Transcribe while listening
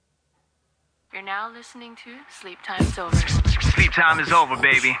You're now listening to Sleep Time's Over. Sleep time is over,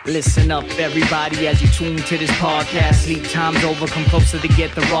 baby. Listen up, everybody, as you tune to this podcast. Sleep time's over, come closer to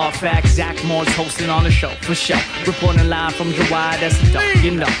get the raw facts. Zach Moore's hosting on the show, for sure. Reporting live from July, that's the dope,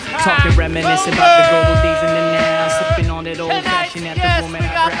 you know. Talking, reminiscing about the good old days and the now. Sipping on that old-fashioned at the room and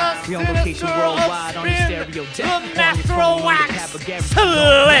I rap. We on location worldwide on the stereo deck. Natural wax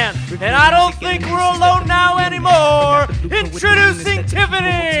slam. And I don't think we're alone now anymore. Introducing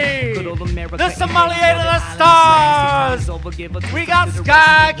Tiffany, the sommelier to the stars. We got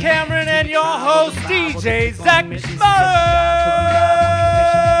Sky Cameron and your host, DJ Zach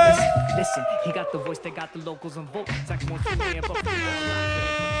Listen, he got the voice that got the locals on vote.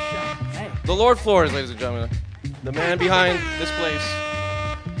 The Lord Flores, ladies and gentlemen. The man behind this place,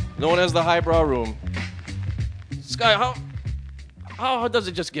 known as the Highbrow Room. Sky, how does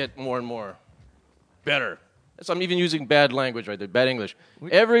it just get more and more better? So I'm even using bad language right there, bad English.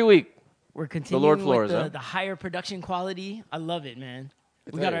 Every week, we're continuing the Lord Flores, with the higher production quality. I love it, man.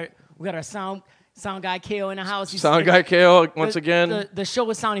 We got our sound guy KO in the house. Sound guy KO once again. The show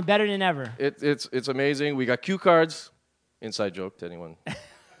was sounding better than ever. It's amazing. We got cue cards. Inside joke to anyone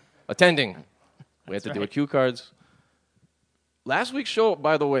attending. We had to do cue cards. Last week's show,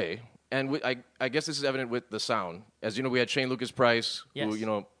 by the way, and I guess this is evident with the sound. As you know, we had Shane Lucas Price,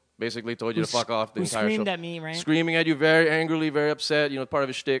 who basically told you to fuck off the entire show. Screamed at me, right? Screaming at you very angrily, very upset. Part of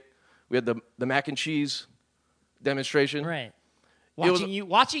his shtick. We had the mac and cheese demonstration. Right.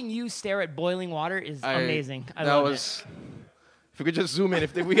 Watching you stare at boiling water is amazing. I love it. If we could just zoom in.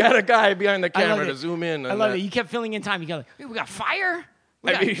 If we had a guy behind the camera to zoom in. I love it. You kept filling in time. You go, we got fire.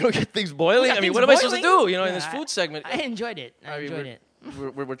 You don't get things boiling. What am I supposed to do? In this food segment. I enjoyed it.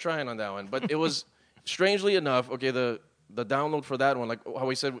 We're trying on that one, but it was strangely enough. Okay, the download for that one, like how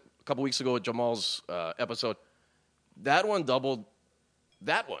we said a couple weeks ago with Jamal's episode, that one doubled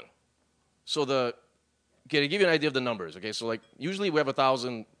that one. So to give you an idea of the numbers. Okay, so like usually we have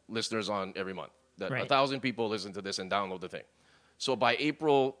 1,000 listeners on every month. That 1,000 people listen to this and download the thing. So by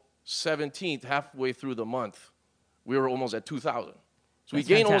April 17th, halfway through the month, we were almost at 2,000. So we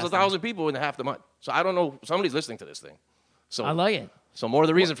gained almost 1,000 people in half the month. So I don't know. Somebody's listening to this thing. So I like it. So more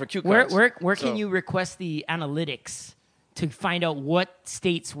the reason for cue cards. Where can you request the analytics to find out what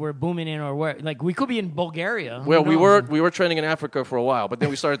states we're booming in or where? Like we could be in Bulgaria. Well, we were trending in Africa for a while, but then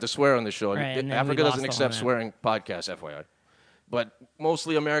we started to swear on the show. Right, and Africa doesn't accept swearing podcasts, FYI. But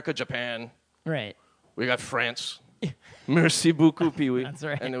mostly America, Japan. Right. We got France. Merci beaucoup, Pee-wee. That's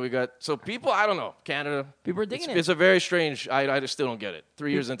right. And then we got, people, I don't know, Canada. People are digging it. It's a very strange, I just still don't get it.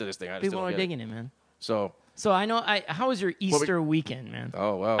 3 years into this thing, I just People don't are get digging it, man. So I know, how was your Easter weekend, man?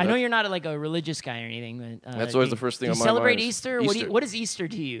 Oh, wow. I know you're not like a religious guy or anything. But, that's always the first thing on my mind. Do you celebrate Easter? What is Easter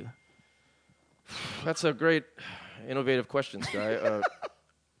to you? That's a great, innovative question, Sky.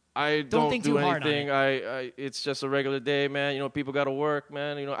 I don't think do too hard anything. on it. It's just a regular day, man. People got to work,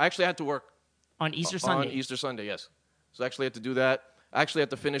 man. I actually had to work. On Easter Sunday? On Easter Sunday, yes. So I actually had to do that. I actually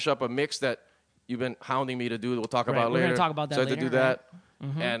had to finish up a mix that you've been hounding me to do that we'll talk about later. We're going to talk about that later. So I had to do that.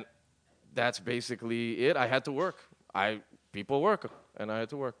 Mm-hmm. And that's basically it. I had to work. People work, and I had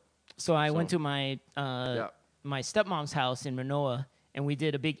to work. So I went to my stepmom's house in Manoa, and we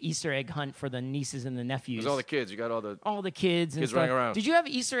did a big Easter egg hunt for the nieces and the nephews. It was all the kids. You got all the kids and kids stuff. running around. Did you have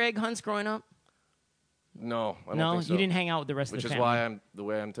Easter egg hunts growing up? No, I don't think so. You didn't hang out with the rest of the family. family. Which is why I'm the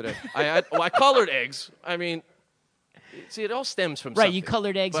way I am today. I colored eggs. I mean, see, it all stems from something. Right, you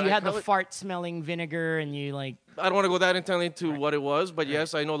colored eggs. But you had the fart-smelling vinegar, and you I don't want to go that intently into what it was, but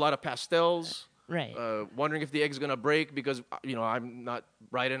yes, I know a lot of pastels. Right. Wondering if the egg's going to break because, I'm not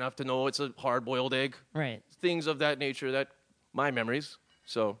bright enough to know it's a hard-boiled egg. Right. Things of that nature, my memories.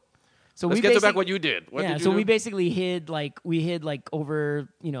 So we let's get to back what you did. What did you do? We basically hid over,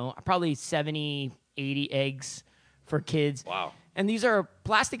 probably 70, 80 eggs for kids. Wow. And these are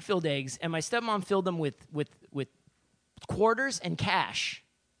plastic-filled eggs, and my stepmom filled them with quarters and cash.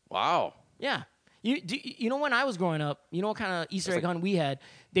 Wow. Yeah. You know when I was growing up, you know what kind of Easter egg hunt we had?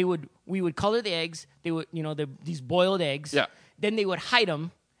 We would color the eggs. They would, these boiled eggs. Yeah. Then they would hide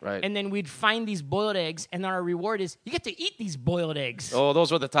them. Right. And then we'd find these boiled eggs, and our reward is you get to eat these boiled eggs. Oh,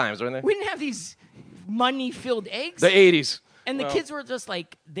 those were the times, weren't they? We didn't have these money-filled eggs. The 80s. And the kids were just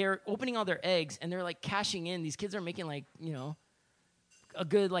like, they're opening all their eggs, and they're like cashing in. These kids are making a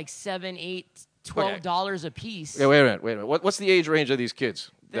good $7, $8, $12 a piece. Yeah, wait a minute. What's the age range of these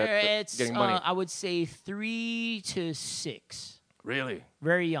kids? It's getting money? I would say 3 to 6. Really?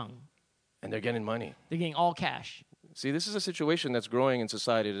 Very young. And they're getting money. They're getting all cash. See, this is a situation that's growing in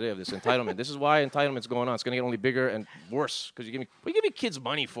society today of this entitlement. This is why entitlement's going on. It's going to get only bigger and worse because what do you give me kids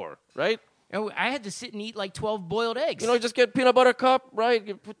money for, right? I had to sit and eat like 12 boiled eggs. Just get peanut butter cup, right?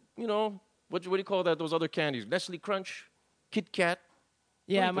 You put, what do you call that? Those other candies, Nestle Crunch, Kit Kat.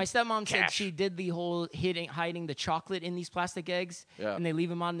 Yeah, my stepmom said cash. she did the whole hiding the chocolate in these plastic eggs, Yeah. and they leave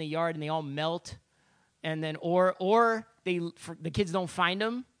them out in the yard, and they all melt, and then or the kids don't find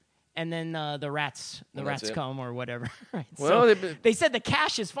them, and then the rats that's it. come or whatever. Right? Well, so they said the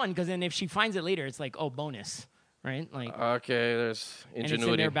cash is fun because then if she finds it later, it's like bonus, right? Like Okay, there's and it's in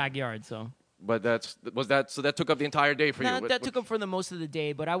ingenuity. their backyard, so. But so that took up the entire day for you. That took up for the most of the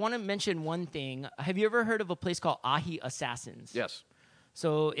day, but I want to mention one thing. Have you ever heard of a place called Ahi Assassins? Yes.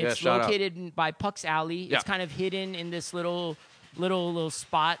 So it's shout out. located by Puck's Alley. Yeah. It's kind of hidden in this little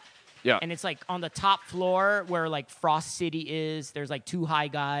spot. Yeah. And it's like on the top floor where like Frost City is. There's like 2 high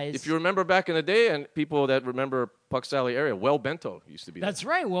guys. If you remember back in the day, and people that remember Puck's Alley area, Well Bento used to be there. That's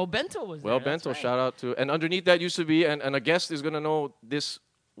right. Well, Bento was there. Well That's Bento, right. shout out to. And underneath that used to be, and a guest is going to know this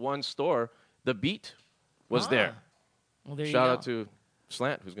one store, The Beat was there. Well, there you Shout go. out to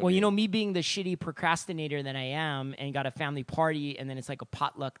Slant, who's going to Well, be you know, me being the shitty procrastinator that I am and got a family party and then it's like a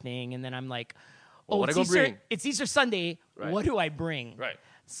potluck thing and then I'm like, Well, what it's I go Easter, bring? it's Easter Sunday. Right. What do I bring? Right.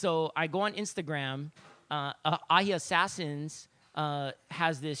 So I go on Instagram. Ahi Assassins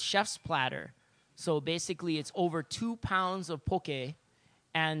has this chef's platter. So basically it's over 2 pounds of poke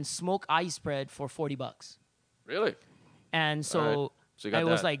and smoked ahi spread for $40. Really? And so, All right. So you got I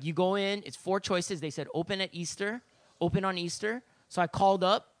was that. like, you go in, it's 4 choices. They said open at Easter, open on Easter. So I called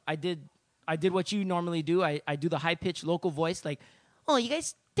up. I did what you normally do. I do the high-pitched local voice like, oh, you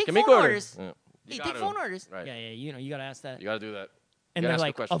guys take Can phone make order. orders. Yeah. Hey, You take gotta. phone orders. Right. Yeah, you know, you got to ask that. You got to do that. And You they're gotta ask the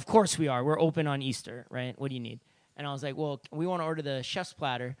like, question. of course we are. We're open on Easter, right? What do you need? And I was like, well, we want to order the chef's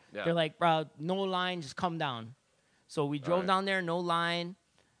platter. Yeah. They're like, bro, no line, just come down. So we drove right. down there, no line.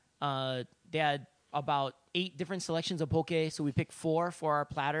 They had about 8 different selections of poke, so we picked 4 for our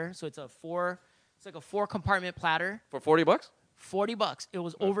platter. So it's like a 4-compartment platter, For $40? $40. It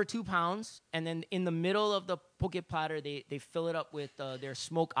was over 2 pounds, and then in the middle of the poke platter, they fill it up with their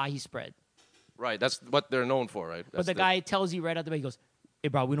smoked ahi spread. Right. That's what they're known for, right? But the guy tells you right out the way, he goes, hey,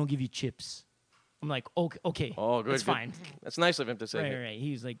 bro, we don't give you chips. I'm like, okay. Oh, good. That's good. fine. That's nice of him to say. Right.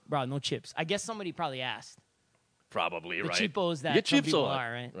 He was like, bro, no chips. I guess somebody probably asked. Probably, The right. cheapos that You get some cheap people a lot.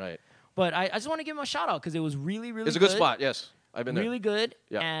 are, right? Right. But I just want to give him a shout out because it was really, really It's a good spot, yes. I've been there. Really good.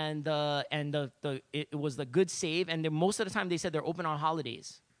 Yeah. And it was the good save. And then most of the time they said they're open on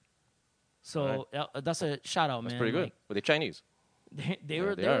holidays. So that's a shout out, man. That's pretty good. Like, Were they Chinese? they Yeah,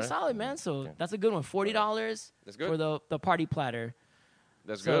 were they are. solid, man. So that's a good one. $40 That's good. for the party platter.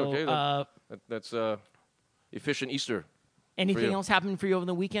 That's So, good. Okay. That's efficient Easter. Anything you. else happened for you over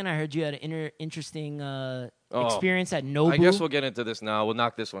the weekend? I heard you had an interesting experience at Nobu. I guess we'll get into this now. We'll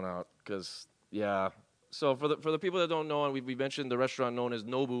knock this one out because, yeah. So for the people that don't know, and we mentioned the restaurant known as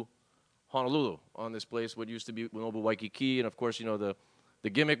Nobu Honolulu on this place, what used to be Nobu Waikiki. And, of course, you know, the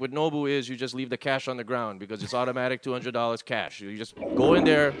gimmick with Nobu is you just leave the cash on the ground because it's automatic $200 cash. You just go in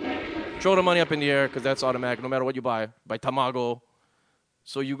there, throw the money up in the air because that's automatic no matter what you buy tamago.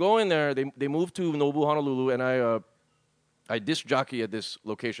 So you go in there. They moved to Nobu Honolulu, and I disc jockey at this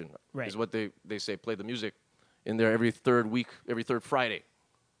location. Right. Is what they say. Play the music in there every third Friday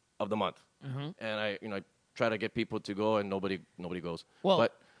of the month. Mm-hmm. And I try to get people to go, and nobody goes. Well,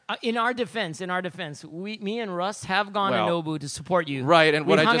 but in our defense, me and Russ have gone Well, to Nobu to support you. right, and we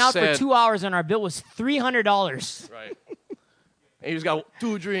what I hung just out said- for 2 hours, and our bill was $300. right. And you just got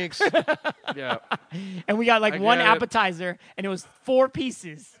 2 drinks. Yeah. And we got like I one get it. appetizer, and it was 4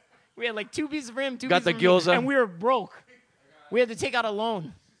 pieces. We had like 2 pieces for him, 2 Got pieces the for me, gyoza. and we were broke. We had to take out a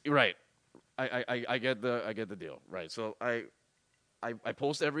loan. Right. I get the deal. Right. So I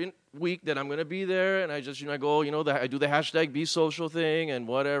post every week that I'm gonna be there, and I just I go I do the hashtag Be Social thing and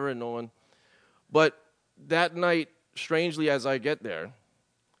whatever, and no one. But that night, strangely, as I get there,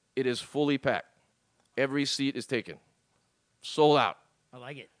 it is fully packed. Every seat is taken, sold out. I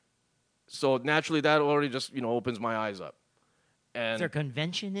like it. So naturally, that already just opens my eyes up. And Is there a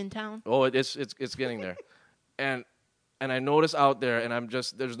convention in town? oh, it's getting there, and I notice out there, and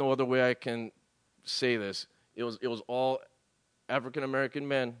there's no other way I can say this. It was all African American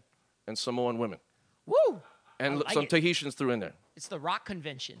men and Samoan women, Woo! and I like some it. Tahitians threw in there. It's the rock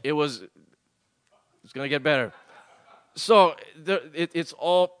convention. It's gonna get better. So it's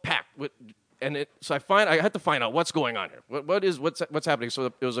all packed with, so I had to find out what's going on here. What's happening? So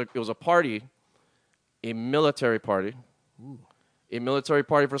it was a party, a military party, a military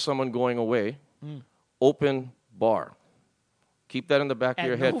party for someone going away, open bar. Keep that in the back of At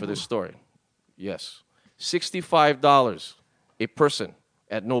your head for Nobu. this story. Yes, $65 a person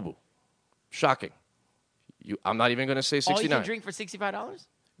at Nobu. Shocking. I'm not even gonna say All you $69. can drink for $65?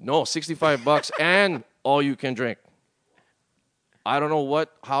 No, $65 and all you can drink. I don't know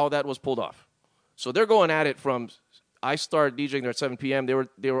how that was pulled off. So they're going at it from. I started DJing there at 7 p.m. They were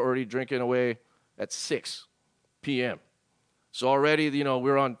already drinking away at 6 p.m. So already,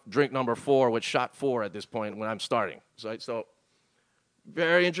 we're on drink number 4 with shot 4 at this point when I'm starting. So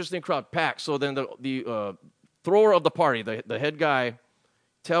very interesting crowd, packed. So then the thrower of the party, the head guy,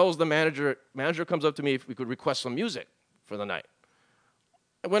 tells the manager comes up to me if we could request some music for the night.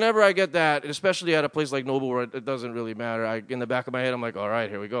 Whenever I get that, especially at a place like Nobu where it doesn't really matter, in the back of my head, I'm like, all right,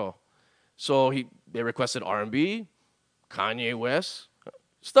 here we go. So they requested R&B, Kanye West,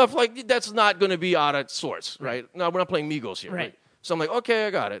 stuff like that's not going to be out of sorts, right? No, we're not playing Migos here. Right. So I'm like, okay, I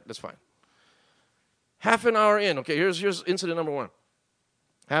got it. That's fine. Half an hour in, okay, here's incident number 1.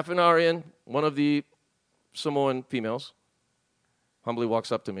 Half an hour in, one of the Samoan females humbly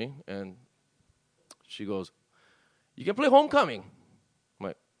walks up to me, and she goes, you can play Homecoming. I'm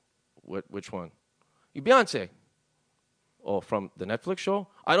like, which one? Beyonce. Oh, from the Netflix show?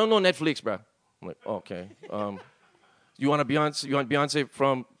 I don't know Netflix, bro. I'm like, okay. You want Beyonce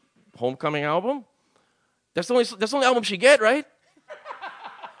from Homecoming album? That's the only album she get, right?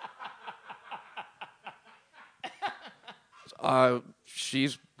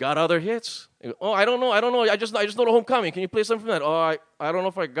 She's got other hits. Oh, I don't know. I just know the Homecoming. Can you play something from that? Oh, I don't know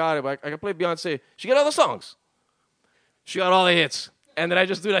if I got it, but I can play Beyonce. She got other songs. She got all the hits. And then I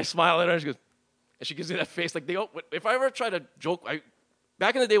just do that smile at her, and she gives me that face. Like, if I ever try to joke,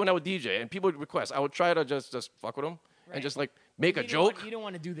 back in the day when I would DJ and people would request, I would try to just fuck with them and just like make a joke. You don't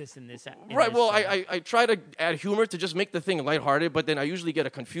want to do this in this. Right. Well, I try to add humor to just make the thing lighthearted, but then I usually get a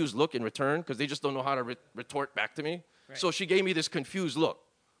confused look in return because they just don't know how to retort back to me. Right. So she gave me this confused look.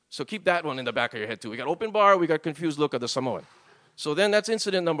 So keep that one in the back of your head too. We got open bar, we got confused look of the Samoan. So then that's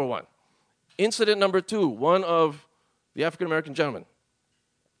incident number 1. Incident number 2, one of the African American gentlemen.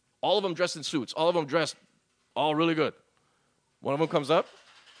 All of them dressed in suits. All of them dressed all really good. One of them comes up.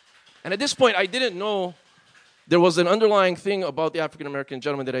 And at this point, I didn't know there was an underlying thing about the African American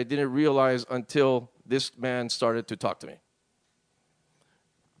gentleman that I didn't realize until this man started to talk to me.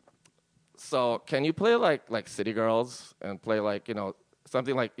 So can you play like City Girls and play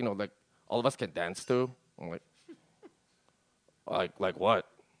something like all of us can dance to? I'm like what?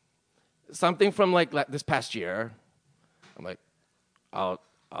 Something from like this past year. I'm like,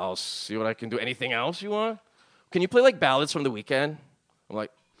 I'll see what I can do. Anything else you want? Can you play like ballads from the weekend? I'm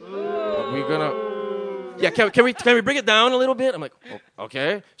like, are we gonna? Yeah, can we bring it down a little bit? I'm like, oh,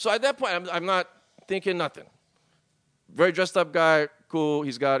 okay. So at that point, I'm not thinking nothing. Very dressed up guy, cool.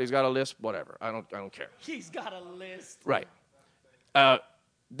 He's got a list, whatever. I don't care. He's got a list. Right.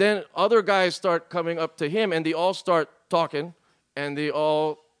 Then other guys start coming up to him, and they all start talking, and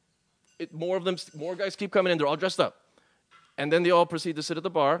more guys keep coming in. They're all dressed up. And then they all proceed to sit at the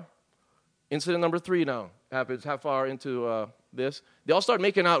bar. Incident number 3 now happens half hour into this. They all start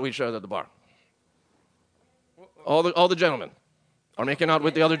making out with each other at the bar. All the gentlemen are making out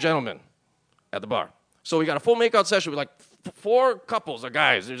with the other gentlemen at the bar. So we got a full makeout session with like 4 couples of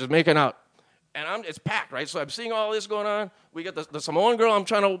guys. They're just making out. And it's packed, right? So I'm seeing all this going on. We get the Samoan girl. I'm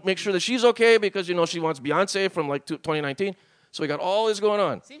trying to make sure that she's okay because, she wants Beyonce from like 2019. So we got all this going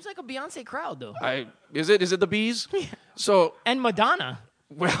on. Seems like a Beyonce crowd, though. Is it the bees? So and Madonna.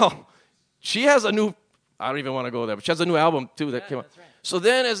 Well, she has a new. I don't even want to go there, but she has a new album too that came out. Right. So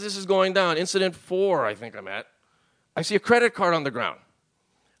then, as this is going down, incident 4, I think I'm at. I see a credit card on the ground.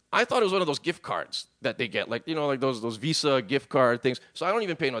 I thought it was one of those gift cards that they get, like those Visa gift card things. So I don't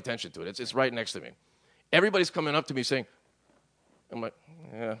even pay no attention to it. It's right next to me. Everybody's coming up to me saying, I'm like,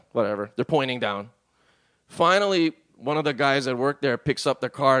 yeah, whatever. They're pointing down. Finally, one of the guys that work there picks up the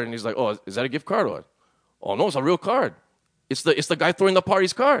card and he's like, oh, is that a gift card or what? Oh, no, it's a real card. It's the guy throwing the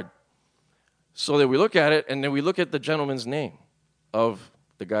party's card. So then we look at it, and then we look at the gentleman's name of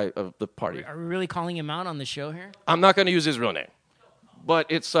the guy of the party. Are we really calling him out on the show here? I'm not going to use his real name, but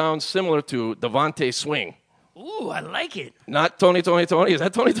it sounds similar to Devontae Swing. Ooh, I like it. Not Tony. Is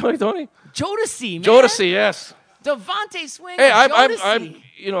that Tony? Jodeci, man. Jodeci, yes. Devontae Swing. Hey,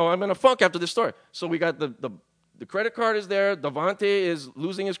 I'm in a funk after this story. So we got the credit card is there. Devontae is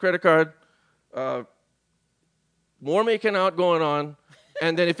losing his credit card. More making out going on.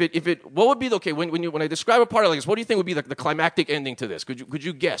 And then what would be when I describe a party like this, what do you think would be the climactic ending to this? Could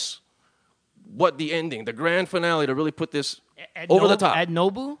you guess what the ending, the grand finale to really put this over the top? At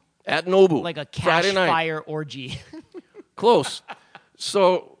Nobu? At Nobu. Like a cash fire orgy. Close.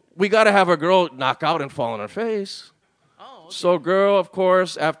 So we got to have a girl knock out and fall on her face. Oh, okay. So girl, of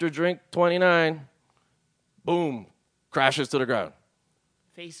course, after drink 29, boom, crashes to the ground.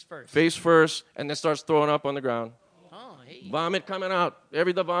 Face first, and then starts throwing up on the ground. Oh, hey. Vomit coming out.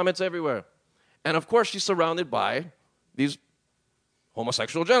 The vomit's everywhere. And of course, she's surrounded by these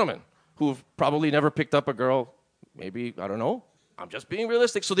homosexual gentlemen who've probably never picked up a girl. Maybe, I don't know. I'm just being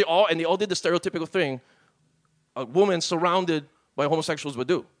realistic. So they all did the stereotypical thing a woman surrounded by homosexuals would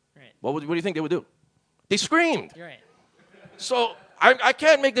do. Right. What do you think they would do? They screamed. You're right. So I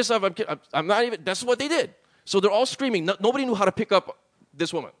can't make this up. I'm not even. That's what they did. So they're all screaming. Nobody knew how to pick up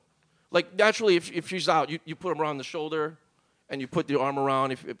this woman. Like naturally, if she's out, you put them around the shoulder, and you put your arm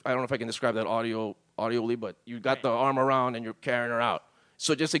around. If I don't know if I can describe that audioly, but you got the arm around and you're carrying her out.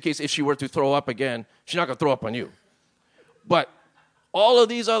 So just in case if she were to throw up again, she's not gonna throw up on you. But all of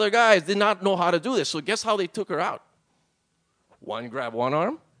these other guys did not know how to do this. So guess how they took her out? One grab one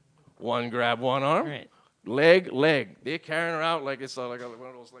arm, one grab one arm. Right. Leg. They're carrying her out like it's one of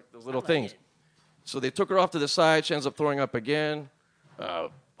those those little things. So they took her off to the side. She ends up throwing up again.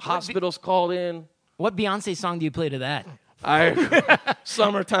 Hospitals called in. What Beyonce song do you play to that?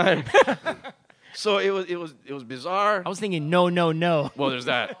 Summertime. So it was bizarre. I was thinking no. Well, there's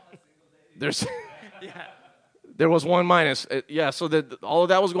that. There was one minus. So all of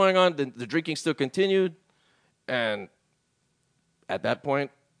that was going on. The drinking still continued, and at that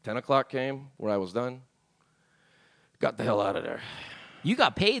point, 10 o'clock came where I was done. Got the hell out of there. You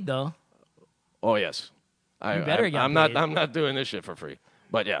got paid though. Oh yes, You better get I'm paid. not doing this shit for free.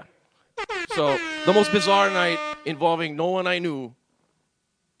 But yeah. So the most bizarre night involving no one I knew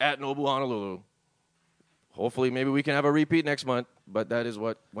at Nobu Honolulu. Hopefully, maybe we can have a repeat next month. But that is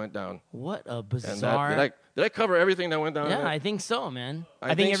what went down. What a And bizarre. did I cover everything that went down? Yeah, I think so, man.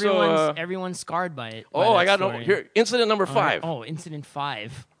 I I think think so, everyone's scarred by it. Oh, by I that got story. here. Incident number 5. Oh, incident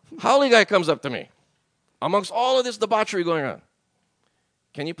 5. Holly guy comes up to me. Amongst all of this debauchery going on,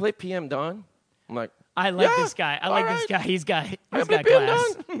 can you play PM Dawn? I'm like, I like yeah, this guy. I all like right. this guy. He's got I play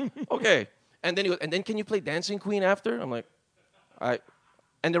class. PM Dawn. Okay. And then he goes, and then can you play Dancing Queen after? I'm like, and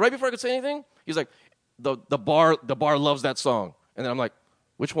then right before I could say anything, he's like, the bar loves that song. And then I'm like,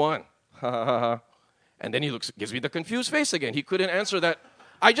 which one? And then he gives me the confused face again. He couldn't answer that.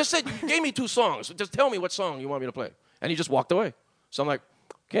 I just said, you gave me 2 songs. So just tell me what song you want me to play. And he just walked away. So I'm like,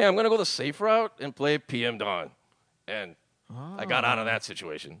 okay, I'm going to go the safe route and play PM Dawn. And I got out of that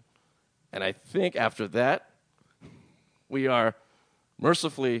situation. And I think after that, we are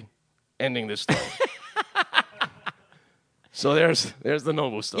mercifully ending this story. So there's the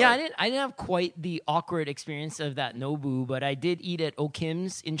Nobu story. Yeah, I didn't have quite the awkward experience of that Nobu, but I did eat at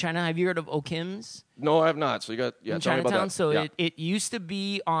O'Kim's in China. Have you heard of O'Kim's? No, I have not. So you got In tell me about Chinatown. that. So Yeah. it used to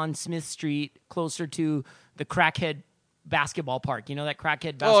be on Smith Street, closer to the Crackhead basketball park. You know that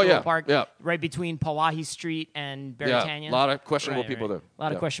Crackhead basketball yeah, park? yeah. Right between Pawahi Street and Beretania. a lot of questionable people there. A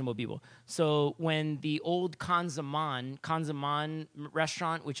lot of Yeah. questionable people. So when the old Kanzaman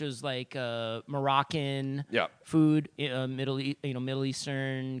restaurant, which was like Moroccan Yeah. food, Middle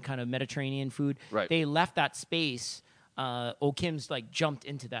Eastern kind of Mediterranean food, Right. they left that space. O'Kim's like jumped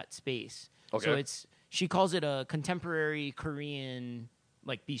into that space. Okay. So she calls it a contemporary Korean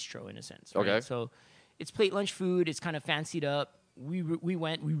like bistro in a sense. Right? Okay. So it's plate lunch food. It's kind of fancied up. We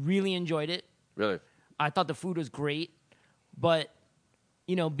went. We really enjoyed it. Really? I thought the food was great, but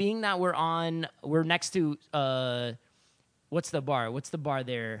being that we're next to what's the bar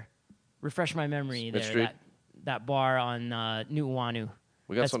there? Refresh my memory. Smith there, Street? that bar on New Uanu.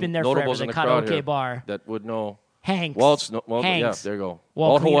 We got That's some been there forever. notables The in the crowd karaoke here bar. that would know. Hanks. Yeah, Hanks. there you go.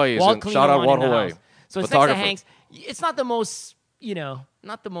 Walt Hawaii is in. Shout out Walt Hawaii. So it's next to Photographer. Hanks. It's not the most,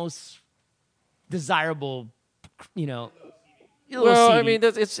 not the most desirable, little Well, I seedy. mean,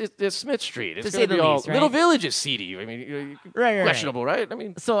 it's Smith Street. It's To gonna say the be all least, right? Little Village is seedy. I mean, Right. questionable, right? I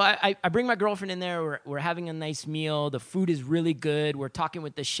mean, So I bring my girlfriend in there. We're having a nice meal. The food is really good. We're talking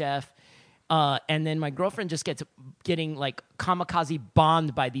with the chef. And then my girlfriend just getting like kamikaze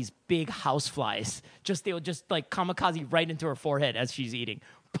bombed by these big houseflies. They'll just like kamikaze right into her forehead as she's eating.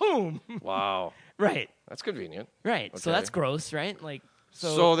 Boom. wow, Right. that's convenient. Right. So Okay. that's gross, right? Like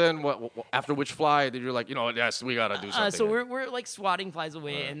So then, what? After which fly did you like? Yes, we gotta do something. so here. we're like swatting flies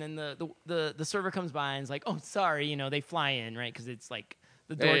away, and then the server comes by and is like, "Oh, sorry, they fly in, right? Because it's like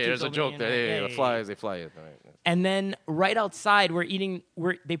the door Hey, keeps there's a opening joke and, there. like, Hey, hey. the flies, they fly in. All right. And then right outside, we're eating.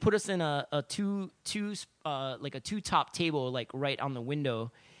 They put us in a two top table, like right on the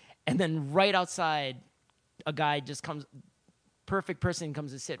window, and then right outside, a guy just comes. Perfect person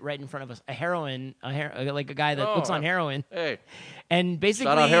comes to sit right in front of us. Like a guy that looks on heroin, Hey, and basically,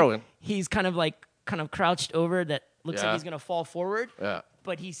 Shout out heroin. he's kind of crouched over that looks Yeah. like he's gonna fall forward. Yeah.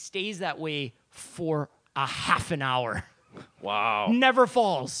 But he stays that way for a half an hour. wow. Never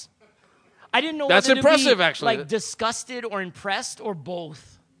falls. I didn't know That's whether impressive, to be, actually. like disgusted or impressed or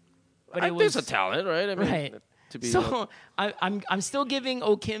both. But it There's was a talent, right? I mean, right. to be. So I'm still giving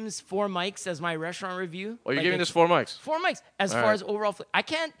O'Kim's 4 mics as my restaurant review. Oh, you're Like, giving it's this 4 mics? 4 mics. As All far right. as overall, I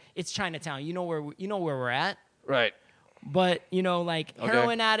can't. It's Chinatown. You know where we're at. Right. But like Okay.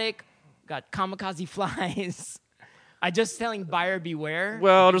 heroin addict, got kamikaze flies. I just telling buyer beware.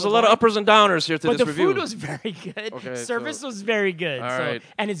 Well, there's a lot of uppers and downers here to But this the review. food was very good. Okay, Service so- was very good. All so, right.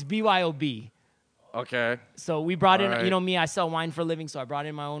 And it's BYOB. Okay. So we brought in, All right. me, I sell wine for a living, so I brought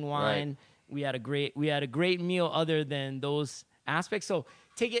in my own wine. We had a great meal other than those aspects. So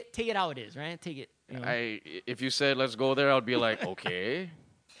take it how it is, right? Take it. If you said let's go there, I'd be like, okay.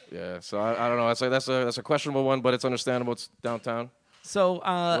 Yeah. So I don't know. That's a questionable one, but it's understandable. It's downtown. So else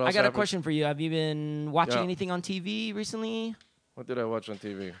I got a happened? question for you. Have you been watching Yeah. anything on TV recently? What did I watch on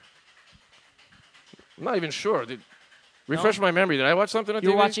TV? I'm not even sure. Refresh my memory. Did I watch something on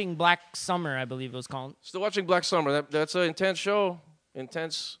You're TV? watching Black Summer, I believe it was called. Still watching Black Summer. That's an intense show.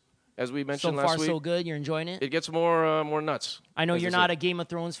 Intense, as we So mentioned far, last week. so good. You're enjoying it. It gets more nuts. I know as you're they not say. a Game of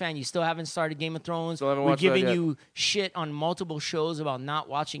Thrones fan. You still haven't started Game of Thrones. Still haven't We're watched that giving yet. you shit on multiple shows about not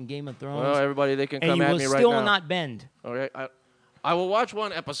watching Game of Thrones. Well, everybody, they can and come you at will me right still now. not bend. Okay, I will watch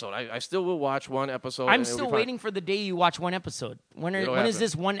one episode. I still will watch one episode. I'm and it'll still be fine. waiting for the day you watch one episode. When It'll is happen.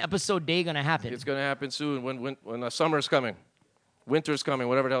 this one episode day gonna happen? It's gonna happen soon when the summer's coming, winter's coming,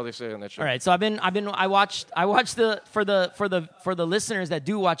 whatever the hell they say on that show. All right, so I watched for the listeners that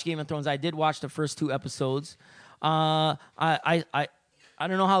do watch Game of Thrones. I did watch the first 2 episodes. I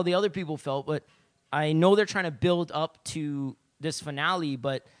don't know how the other people felt, but I know they're trying to build up to this finale.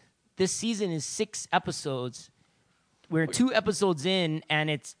 But this season is 6 episodes. We're 2 episodes in,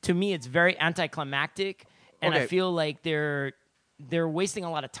 and to me it's very anticlimactic, and I Okay. feel like they're wasting a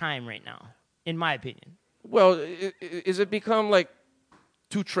lot of time right now, in my opinion. Well, is it become like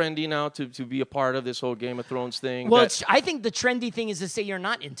too trendy now to be a part of this whole Game of Thrones thing? Well, that- I think the trendy thing is to say you're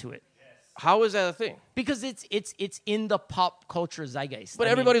not into it. how is that a thing? Because it's in the pop culture zeitgeist. But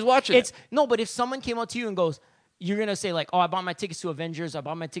everybody's watching it. No, but if someone came up to you and goes, you're gonna say like, "Oh, I bought my tickets to Avengers. I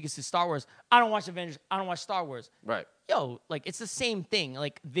bought my tickets to Star Wars. I don't watch Avengers. I don't watch Star Wars." Right. Yo, like it's the same thing.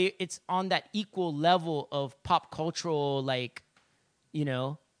 Like it's on that equal level of pop cultural, like,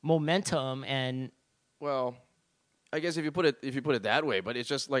 momentum and. Well, I guess if you put it that way, but it's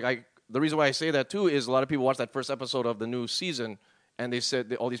just like the reason why I say that too is a lot of people watched that first episode of the new season and they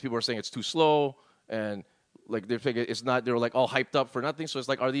said all these people are saying it's too slow and like they're thinking it's not. They were like all hyped up for nothing. So it's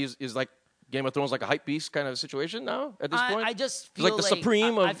like, is like Game of Thrones like a hype beast kind of situation now at this point? I just It's feel like the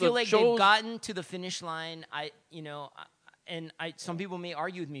supreme of I feel the like shows. they've gotten to the finish line. Some people may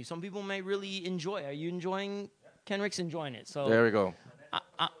argue with me. Some people may really enjoy. Are you enjoying? Kenrick's enjoying it. So There we go.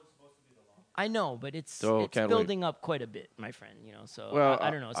 I know, but it's So, can't building up quite a bit, my friend. So Well, I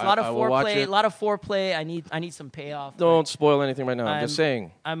don't know. It's a I- lot of I will watch foreplay. it. A lot of foreplay. I need some payoff. but Don't spoil anything right now. I'm just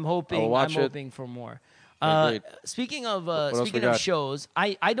saying. I'm I'll hoping. watch I'm it. hoping for more. Agreed. Speaking of else we speaking of got? shows,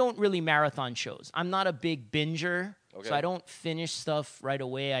 I don't really marathon shows. I'm not a big binger, Okay. so I don't finish stuff right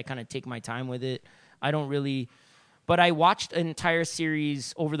away. I kind of take my time with it. I don't really, but I watched an entire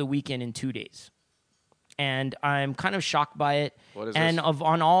series over the weekend in 2 days, and I'm kind of shocked by it. What is and this?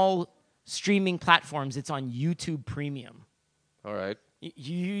 on all streaming platforms, it's on YouTube Premium. All right.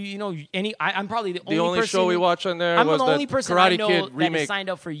 I'm probably the The only person show we watch on there I'm was the the only person I Karate know Kid that remake. is signed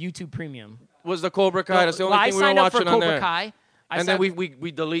up for YouTube Premium. Was the Cobra Kai? That's the only Well, thing we were I signed up for watching on Cobra there. Kai. And then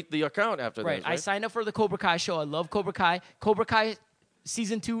we delete the account after Right. that. I signed up for the Cobra Kai show. I love Cobra Kai. Cobra Kai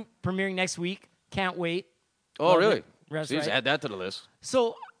season 2 premiering next week. Can't wait. Oh, Love really? it. That's Jeez, right. add that to the list.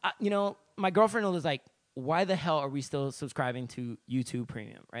 So, my girlfriend was like, why the hell are we still subscribing to YouTube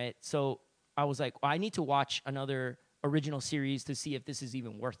Premium, right? So I was like, well, I need to watch another original series to see if this is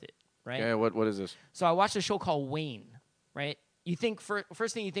even worth it, right? Yeah, what is this? So I watched a show called Wayne, right? You think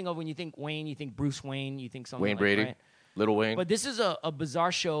first thing you think of when you think Wayne, you think Bruce Wayne, you think something Wayne like, Brady, right? Little Wayne, But this is a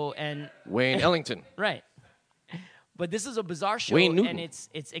bizarre show, and Wayne Ellington. right. But this is a bizarre show, Wayne Newton. and it's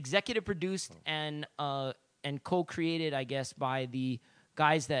executive produced and co-created, I guess, by the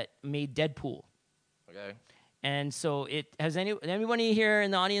guys that made Deadpool. Okay. And so anybody here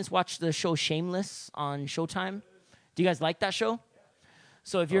in the audience watch the show Shameless on Showtime? Do you guys like that show?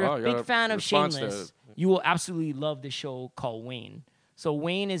 So if you're Oh, a you got big a fan of response Shameless, there. you will absolutely love the show called Wayne. So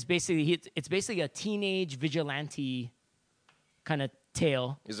Wayne is basically a teenage vigilante kind of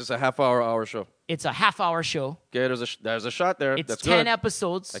tale. Is this a hour show? It's a half-hour show. Okay, there's a shot there. It's That's 10 good.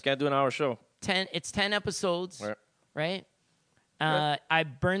 episodes. I can't do an hour show. It's 10 episodes, Right. right? I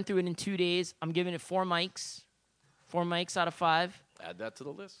burned through it in 2 days. I'm giving it 4 mics. 4 mics out of 5. Add that to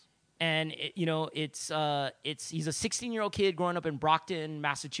the list. And he's a 16-year-old kid growing up in Brockton,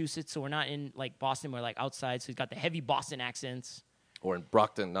 Massachusetts. So we're not in like Boston, we're like outside. So he's got the heavy Boston accents. Or in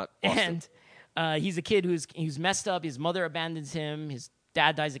Brockton, not Boston. He's a kid who's messed up. His mother abandons him. His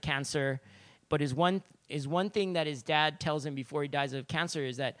dad dies of cancer. But his one thing that his dad tells him before he dies of cancer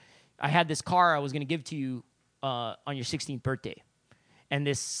is that I had this car I was going to give to you on your 16th birthday. And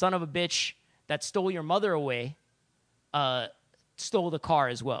this son of a bitch that stole your mother away stole the car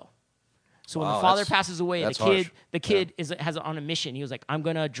as well. So when the father passes away, the kid has on a mission. He was like, I'm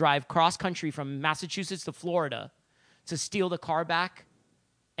going to drive cross country from Massachusetts to Florida to steal the car back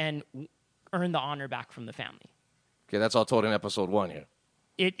and earn the honor back from the family. Okay, that's all told in episode 1 here.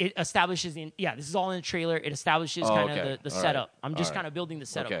 It establishes this is all in the trailer. It establishes kind of the setup. Right. I'm just kind of building the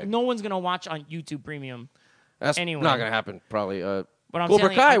setup. Okay. No one's going to watch on YouTube Premium. That's anyway. not going to happen, probably. But I'm Cobra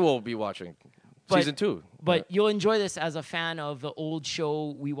telling Kai you, will be watching season 2. But you'll enjoy this as a fan of the old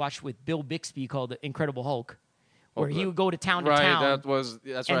show we watched with Bill Bixby called The Incredible Hulk, where he would go to town right, town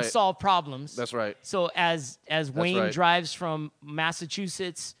that's and right. solve problems. That's right. So as Wayne right. drives from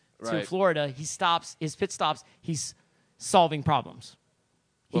Massachusetts to Right. Florida, his pit stops, he's solving problems.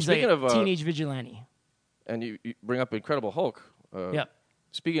 Well, He's like speaking a of teenage vigilante. and you bring up Incredible Hulk. Yep.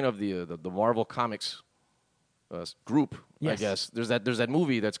 Speaking of the Marvel Comics group, I Yes. guess there's that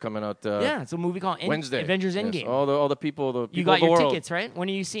movie that's coming out. It's a movie called Wednesday. Avengers Yes. Endgame. All the people, You of got the your world. tickets, right? When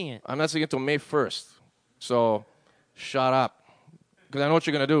are you seeing it? I'm not seeing it until May 1st. So shut up, because I know what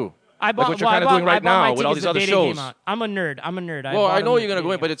you're gonna do. I bought, like what you're kind of doing right now with all these other shows. I'm a nerd. Well, I know you're gonna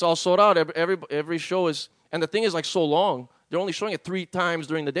go in, but it's all sold out. Every show is, and the thing is like so long. They're only showing it 3 times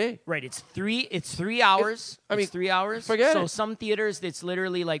during the day. Right, it's 3 hours. It's 3 hours. Forget so it. some theaters, it's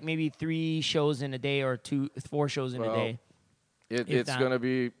literally like maybe 3 shows in a day or 4 shows in a day. It's that. going to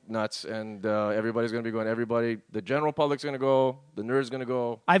be nuts, and everybody's going to be going. The general public's going to go. The nerds going to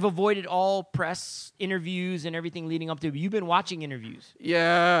go. I've avoided all press interviews and everything leading up to it. You've been watching interviews.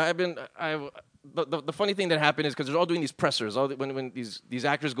 Yeah, the funny thing that happened is because they're all doing these pressers. When these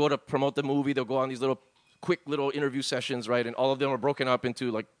actors go to promote the movie, they'll go on these quick little interview sessions, right? And all of them are broken up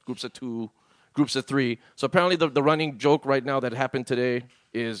into like groups of 2, groups of 3. So apparently the running joke right now that happened today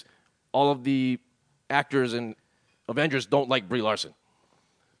is all of the actors in Avengers don't like Brie Larson.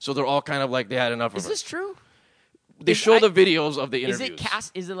 So they're all kind of like they had enough of Is her. this true? They show the videos of the Is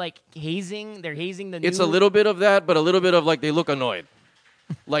interviews. Is it like hazing? They're hazing the It's new... a little bit of that, but a little bit of like they look annoyed.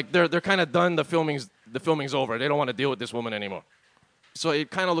 Like they're kind of done. The filming's over. They don't want to deal with this woman anymore. So it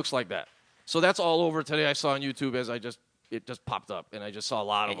kind of looks like that. So that's all over today. I saw on YouTube as it just popped up, and I just saw a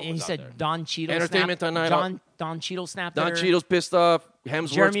lot of them. And he said Don Cheadle Entertainment snapped. Tonight. Don Cheadle snapped Don at her. Cheadle's pissed off.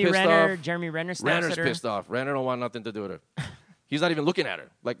 Hemsworth's pissed off. Jeremy Renner snaps Renner's at her. pissed off. Renner don't want nothing to do with her. He's not even looking at her.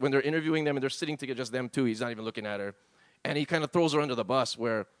 Like when they're interviewing them and they're sitting together, just them two, he's not even looking at her. And he kind of throws her under the bus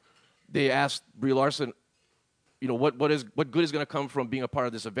where they asked Brie Larson, what good is going to come from being a part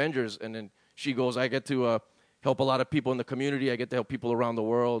of this Avengers? And then she goes, I get to help a lot of people in the community. I get to help people around the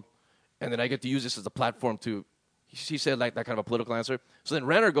world. And then I get to use this as a platform to, she said like that kind of a political answer. So then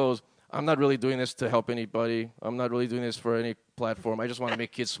Renner goes, I'm not really doing this to help anybody. I'm not really doing this for any platform. I just want to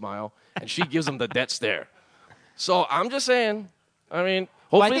make kids smile. And she gives him the death stare. So I'm just saying,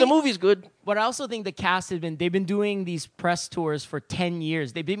 hopefully the movie's good. But I also think the cast they've been doing these press tours for 10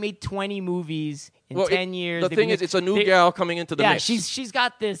 years. They've made 20 movies in 10 years. The thing is, it's a new gal coming into the mix. Yeah, she's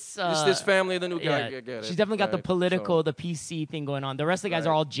got this... this family, the new guy. Yeah, I get it. she's definitely got the Right, political, the PC thing going on. The rest of the guys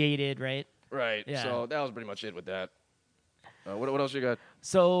are all jaded, right? Right. Yeah. So that was pretty much it with that. What else you got?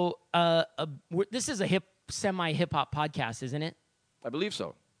 So this is a semi-hip-hop podcast, isn't it? I believe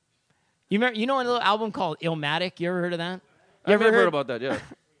so. You know a little album called Illmatic? You ever heard of that? I've never heard about that, yeah.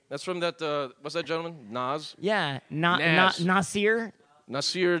 That's from that, what's that gentleman? Nas? Yeah. Nas. Nasir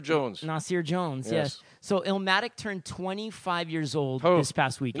Jones. Nasir Jones, yes. Yes. So Illmatic turned 25 years old Oh. this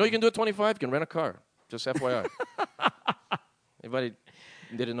past week. You know you can do it 25? You can rent a car. Just FYI. Anybody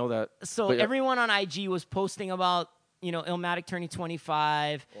didn't know that. So But, yeah. everyone on IG was posting about, Illmatic turning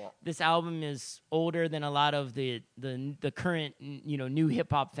 25. Yeah. This album is older than a lot of the current, new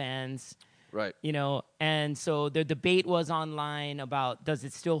hip-hop fans. Right. And so the debate was online about does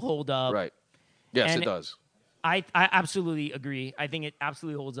it still hold up? Right. Yes, And it does. I absolutely agree. I think it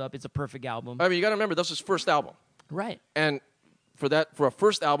absolutely holds up. It's a perfect album. You got to remember, that's his first album. Right. And for a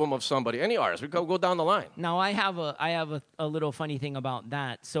first album of somebody, any artist, we go down the line. Now I have a little funny thing about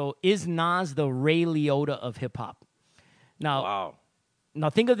that. So is Nas the Ray Liotta of hip hop? Now, Wow. Now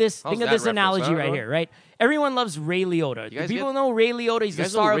think of this. How's Think of that this reference, analogy huh? right here. Right. Everyone loves Ray Liotta. You guys People get- know Ray Liotta. He's You the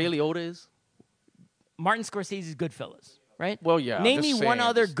guys know star who Ray of Liotta is? Martin Scorsese's Goodfellas. Right. Well, yeah, I'm Name just me one saying,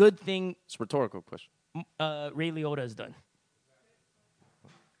 other it's- good thing It's a rhetorical question. Ray Liotta has done.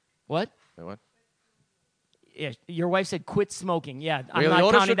 What? Wait, what? Yeah, your wife said quit smoking. Yeah, I'm Ray not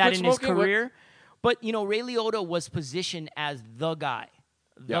Liotta counting should that quit in his smoking? What? career. But, Ray Liotta was positioned as the guy.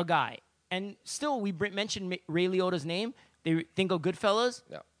 The Yeah. guy. and still we mentioned Ray Liotta's name. They think of Goodfellas.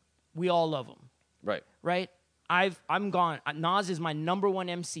 Yeah. We all love him, Right. right? I'm gone. Nas is my number one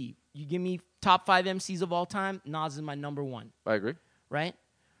MC. You give me top 5 MCs of all time, Nas is my number one, I agree. right?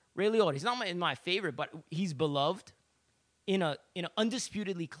 Ray Liotta, he's not my favorite, but he's beloved in a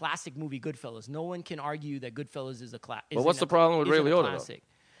undisputedly classic movie, Goodfellas. No one can argue that Goodfellas is a classic. But what's the problem with Ray Liotta, though?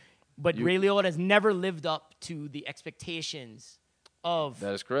 But Ray Liotta has never lived up to the expectations of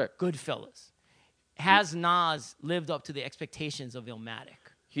That is correct. Goodfellas. Has Nas lived up to the expectations of Illmatic?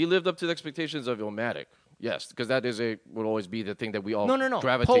 He lived up to the expectations of Illmatic. Yes, because that would always be the thing that we all No.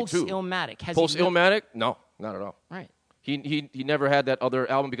 gravitate Post to. Illmatic. Post Illmatic? No, not at all. Right. He never had that other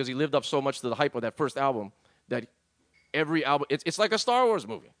album because he lived up so much to the hype of that first album that every album it's like a Star Wars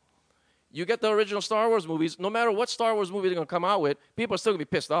movie. You get the original Star Wars movies, no matter what Star Wars movie they're gonna come out with, people are still gonna be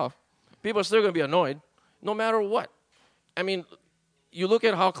pissed off. People are still gonna be annoyed, no matter what. I mean, you look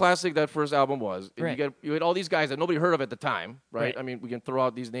at how classic that first album was, and Right. you had all these guys that nobody heard of at the time, right? Right. I mean, we can throw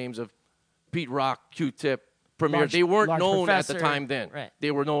out these names of Pete Rock, Q-Tip, Premier. Large- They weren't Large known Professor, at the time then. right.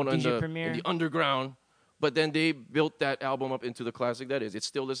 They were known in DJ the Premier. underground, but then they built that album up into the classic that is. It's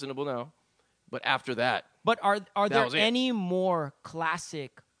still listenable now, but after that, But are there was it. any more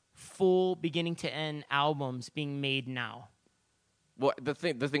classic, full beginning to end albums being made now? well, the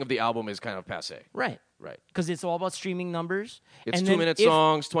thing of the album is kind of passé. Right. Right. Because it's all about streaming numbers. It's And then 2-minute if-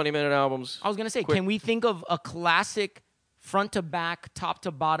 songs, 20-minute albums. I was going to say, Quick. can we think of a classic front to back, top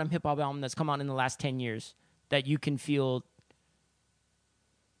to bottom hip hop album that's come out in the last 10 years that you can feel?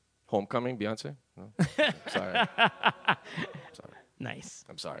 Homecoming, Beyonce? No. Sorry. Nice.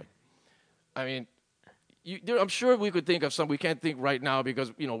 I'm sorry. I mean, I'm sure we could think of some. We can't think right now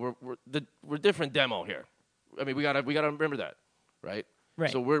because we're different demo here. I mean, we gotta remember that, right? Right.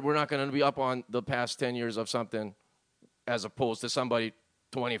 So we're not going to be up on the past 10 years of something, as opposed to somebody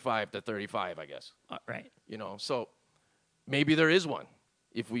 25 to 35, I guess. Right. So maybe there is one.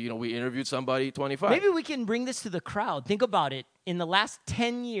 If we interviewed somebody 25. Maybe we can bring this to the crowd. Think about it. In the last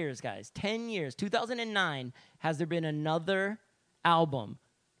 10 years, guys, 10 years, 2009, has there been another album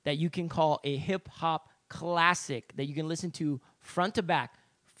that you can call a hip-hop classic that you can listen to front to back,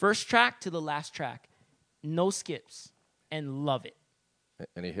 first track to the last track, no skips, and love it?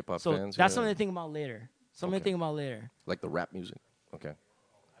 Any hip hop So fans? that's here? something to think about later. Something to think about later. Like the rap music. Okay.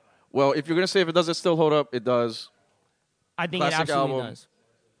 Well, if you're gonna say if it does it still hold up, it does. I think Classic it absolutely album. does.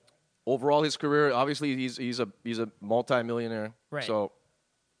 Overall, his career, obviously, he's a multi-millionaire. Right. So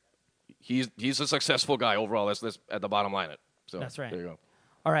he's a successful guy overall. Let's at the bottom line it. So That's right. There you go.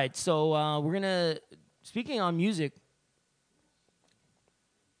 All right, so we're gonna. Speaking on music,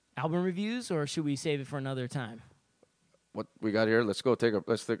 album reviews, or should we save it for another time? What we got here? Let's go take a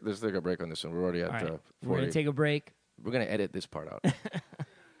let's take a break on this one. We're already at All right, 40. we're gonna take a break. We're gonna edit this part out.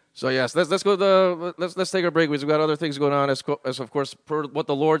 So yes, let's go. Let's take a break because we've got other things going on. As of course, per what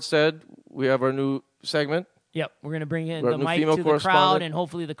the Lord said, we have our new segment. Yep, we're gonna bring in We're the new mic female to the crowd, correspondent. and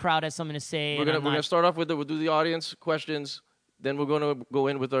hopefully the crowd has something to say. We're and I'm gonna not- start off with we'll do the audience questions. Then we're gonna go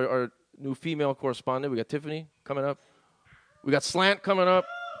in with our new female correspondent. We got Tiffany coming up. We got Slant coming up.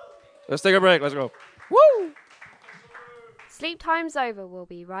 Let's take a break. Let's go. Woo! Sleep time's over. We'll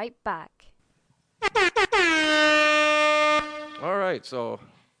be right back. All right. So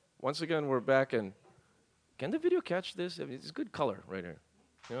once again, we're back, and can the video catch this? I mean, it's good color right here.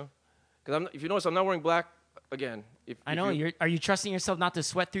 Because if you notice, I'm not wearing black again. I know. Are you trusting yourself not to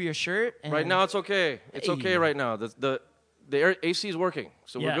sweat through your shirt? Right now, it's okay. It's Hey. okay right now. The AC is working,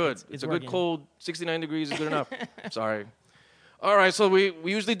 so Yeah, we're good. it's It's a working. good cold 69 degrees is good enough. Sorry. All right, so we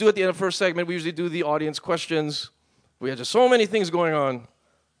usually do at the end of the first segment, we usually do the audience questions. We have just so many things going on.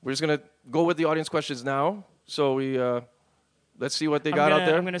 We're just going to go with the audience questions now. So let's see what they got out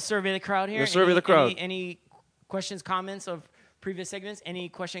there. I'm gonna survey the crowd here. Gonna survey the crowd. Any questions, comments of previous segments? Any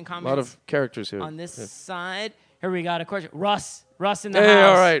question, A comments? lot of characters here. on this Yeah. side. Here we got a question. Russ in the Hey,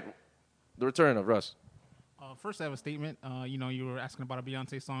 house. all right. The return of Russ. First, I have a statement. You were asking about a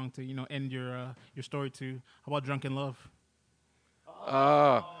Beyonce song to, end your story to. How about "Drunk in Love"?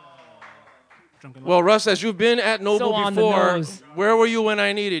 Drunk in Love. Well, Russ, as you've been at Noble So on the before, nose. where were you when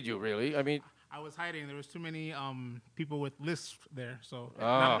I needed you, really? I mean, I was hiding. There was too many people with lists there, so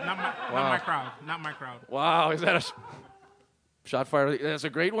Ah. not my crowd. Not my crowd. wow, is that a shot fired? That's a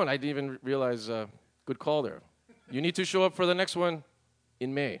great one. I didn't even realize. Good call there. You need to show up for the next one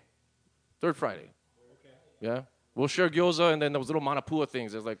in May, third Friday. Okay. Yeah, we'll share gyoza and then those little manapua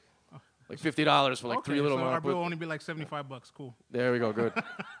things. There's like $50 for like 3 little so our bill will manapua. only be like $75. Cool. There we go. Good.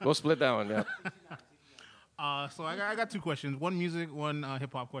 We'll split that one. Yeah. So I got two questions. One music, one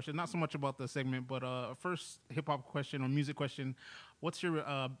hip hop question. Not so much about the segment, but first hip hop question or music question. What's your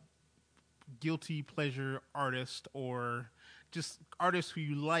guilty pleasure artist or just artists who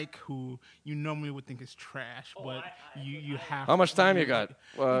you like who you normally would think is trash, but you have. How much time you got?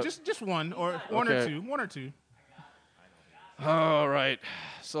 Just one or one or two. All right.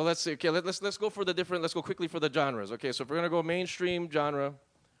 So let's see. Okay, let's go for the different. Let's go quickly for the genres. Okay, so if we're gonna go mainstream genre,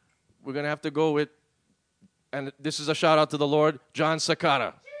 we're gonna have to go with, and this is a shout out to the Lord, John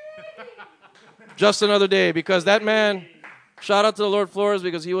Cicada. Just another day, because that man. Shout out to the Lord Flores,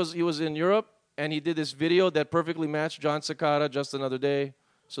 because he was in Europe and he did this video that perfectly matched John Cicada, Just Another Day.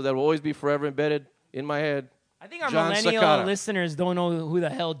 So that will always be forever embedded in my head. I think our John millennial Cicada. listeners don't know who the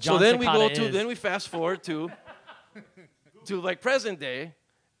hell John So then Cicada we go is. then we fast forward to like present day,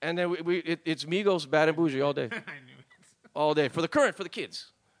 and then it's Migos, Bad and Bougie all day, all day for the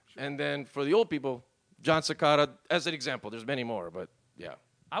kids, and then for the old people, John Cicada as an example. There's many more, but yeah.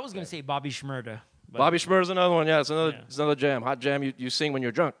 I was gonna say Bobby Shmurda. But Bobby Shmurda's another one. Yeah, it's another jam, hot jam. You sing when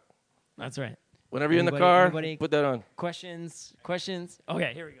you're drunk. That's right. Whenever you're in the car, anybody put that on. Questions?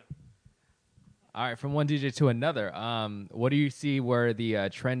 Okay, here we go. All right, from one DJ to another. What do you see where the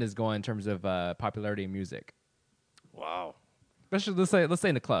trend is going in terms of popularity in music? Wow. Especially, let's say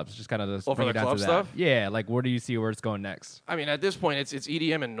in the clubs, just kind of for bring the it down club to that. stuff? Yeah, like where do you see where it's going next? I mean, at this point, it's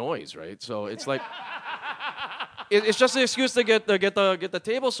EDM and noise, right? So it's like, it's just an excuse to get the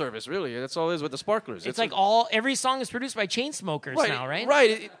table service. Really, that's all it is with the sparklers. It's like every song is produced by Chainsmokers now, right?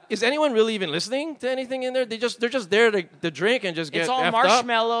 Right. Is anyone really even listening to anything in there? They're just there to drink and just get. It's all effed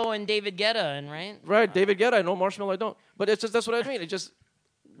Marshmello and David Guetta, and right? Right, David Guetta. I know Marshmello. I don't. But it's just that's what I mean. It just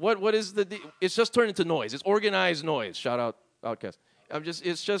what is it's just turned into noise. It's organized noise. Shout out Outkast.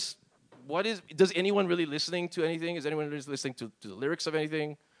 It's just does anyone really listening to anything? Is anyone really listening to the lyrics of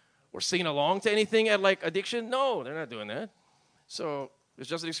anything? Or singing along to anything at like Addiction? No, they're not doing that. So it's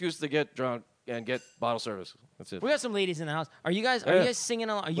just an excuse to get drunk and get bottle service. That's it. We got some ladies in the house. Are you guys singing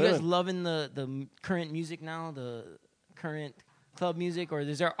along? Are you guys loving the current music now? The current club music? Or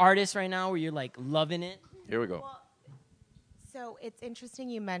is there artists right now where you're like loving it? Here we go. Well, so it's interesting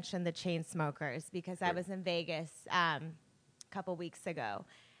you mentioned the Chainsmokers, because I was in Vegas a couple weeks ago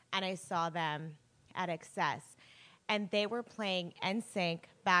and I saw them at Excess. And they were playing NSYNC,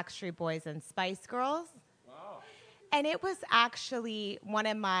 Backstreet Boys, and Spice Girls. Wow. And it was actually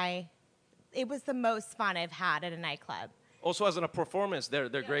it was the most fun I've had at a nightclub. Also, as in a performance, they're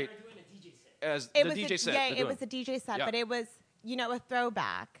great. As It the was DJ set. Yeah, it was a DJ set, but it was, a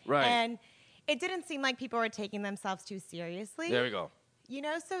throwback. Right. And it didn't seem like people were taking themselves too seriously. There we go.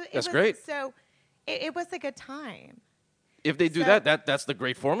 So That's great. So it was a good time. If they do that's the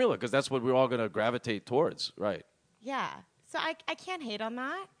great formula, because that's what we're all going to gravitate towards, right? Yeah. So I can't hate on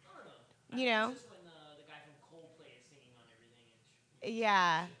that. You know? Just when the guy from Coldplay is singing on everything.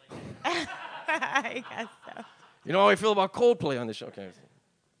 Yeah. I guess so. You know how I feel about Coldplay on this show. Okay.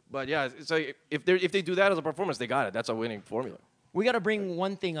 But yeah, it's like if they do that as a performance, they got it. That's a winning formula. We got to bring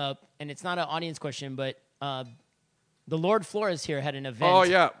one thing up, and it's not an audience question, but the Lord Flores here had an event. Oh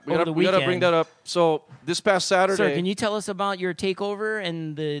yeah, we got to bring that up. So this past Saturday, Sir, can you tell us about your takeover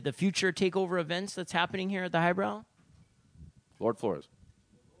and the future takeover events that's happening here at the Highbrow? Lord Flores.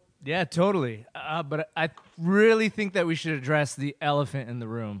 Yeah, totally. But I really think that we should address the elephant in the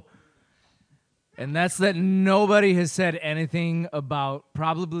room. And that's that nobody has said anything about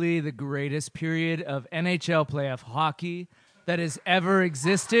probably the greatest period of NHL playoff hockey that has ever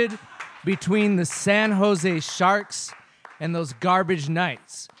existed between the San Jose Sharks and those garbage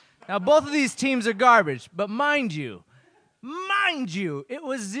Knights. Now, both of these teams are garbage, but mind you, it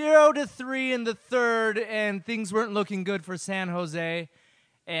was 0-3 in the third, and things weren't looking good for San Jose.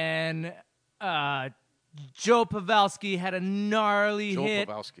 And Joe Pavelski had a gnarly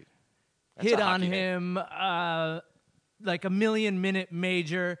hit on him, like a million-minute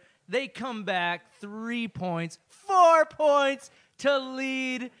major. They come back 3 points, 4 points to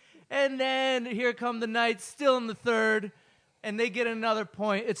lead, and then here come the Knights, still in the third, and they get another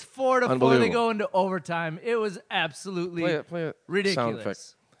point. It's 4-4. They go into overtime. It was absolutely ridiculous. Sound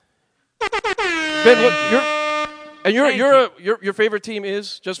effect. Ben, look, your favorite team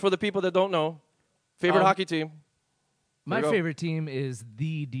is, just for the people that don't know, favorite hockey team. My favorite team is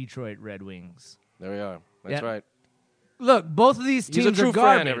the Detroit Red Wings. There we are. That's right. Look, both of these teams are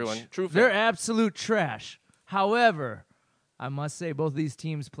garbage. Fan, everyone. True fan. They're absolute trash. However, I must say both of these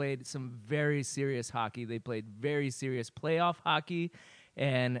teams played some very serious hockey. They played very serious playoff hockey,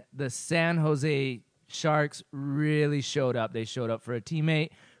 and the San Jose Sharks really showed up. They showed up for a teammate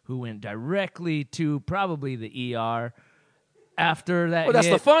who went directly to probably the ER after that. Well, that's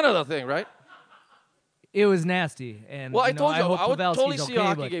the fun of the thing, right? It was nasty. And well, I told you, I would Pavelski's totally see a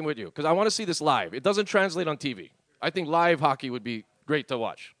hockey game with you because I want to see this live. It doesn't translate on TV. I think live hockey would be great to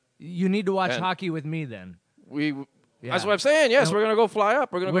watch. You need to watch And- hockey with me then. We. Yeah. That's what I'm saying. Yes, And we're gonna go fly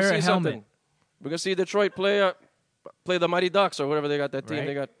up. We're gonna go wear a see helmet. something. We're gonna see Detroit play the Mighty Ducks or whatever they got that team Right.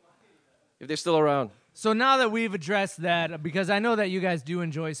 they got. If they're still around. So now that we've addressed that, because I know that you guys do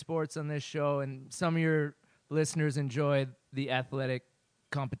enjoy sports on this show, and some of your listeners enjoy the athletic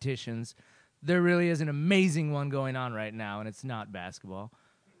competitions, there really is an amazing one going on right now, and it's not basketball.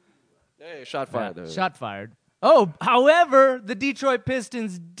 Hey, shot fired. Yeah, shot fired. Oh, however, the Detroit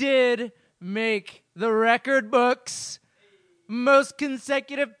Pistons did make the record books. Most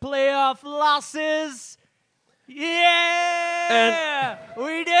consecutive playoff losses. Yeah!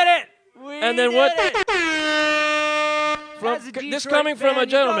 We did it! And then what? As a This Detroit coming from fan, a You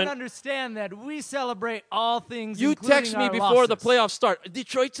gentleman. don't understand that we celebrate all things. You including text me our before the losses. playoffs start.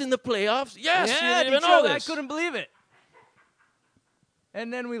 Detroit's in the playoffs? Yes, Yeah, you didn't even Detroit, know I this. couldn't believe it.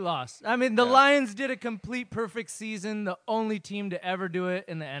 And then we lost. I mean, the Lions did a complete perfect season, the only team to ever do it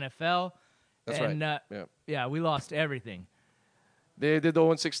in the NFL. That's and, right. Yeah. we lost everything. They did the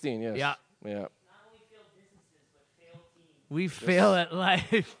 0-16, yes. Yeah. Yeah. We fail at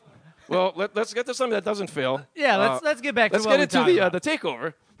life. Well, let's get to something that doesn't fail. Yeah, let's get back to let's what get we're into talking the about.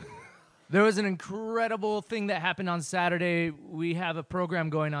 takeover. There was an incredible thing that happened on Saturday. We have a program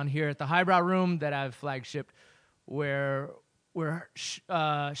going on here at the Highbrow Room that I've flagshipped where we're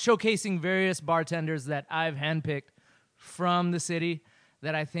showcasing various bartenders that I've handpicked from the city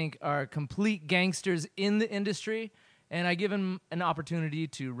that I think are complete gangsters in the industry, and I give them an opportunity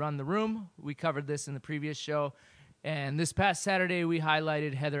to run the room. We covered this in the previous show, and this past Saturday we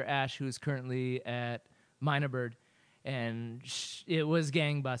highlighted Heather Ash, who is currently at Minabird, and it was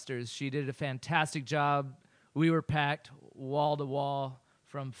gangbusters. She did a fantastic job. We were packed wall to wall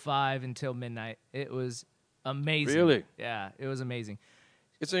from 5 until midnight. It was amazing. Really? Yeah, it was amazing.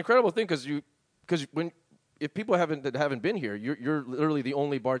 It's an incredible thing because if people haven't been here, you're literally the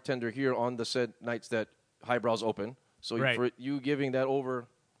only bartender here on the said nights that Highbrow's open. So Right. for you giving that over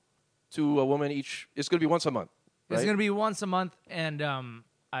to a woman each, it's going to be once a month. It's right? going to be once a month, and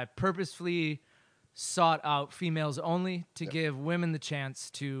I purposefully sought out females only to give women the chance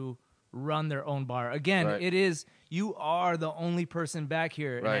to run their own bar. Again, Right. it is, you are the only person back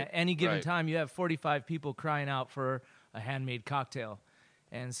here. And Right, at any given right. time, you have 45 people crying out for a handmade cocktail.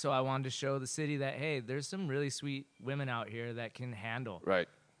 And so I wanted to show the city that, hey, there's some really sweet women out here that can handle. Right.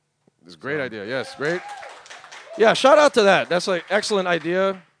 It's a great idea. Yes, great. Yeah, shout out to that. That's an excellent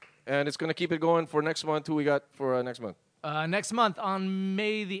idea, and it's going to keep it going for next month. Who we got for next month? Next month, on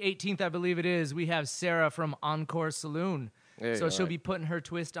May the 18th, I believe it is, we have Sarah from Encore Saloon. Hey, so all she'll right. be putting her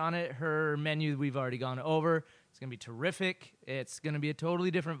twist on it. Her menu we've already gone over. It's going to be terrific. It's going to be a totally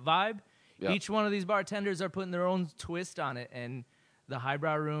different vibe. Yeah. Each one of these bartenders are putting their own twist on it, and the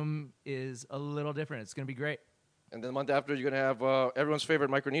Highbrow Room is a little different. It's going to be great. And then the month after, you're going to have everyone's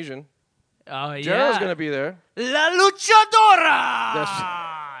favorite Micronesian. Oh, yeah. Gerald's going to be there. La Luchadora! Yes.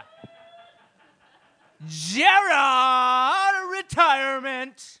 Gerard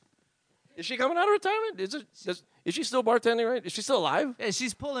retirement. Is she coming out of retirement? Is she still bartending, right? Is she still alive? Yeah,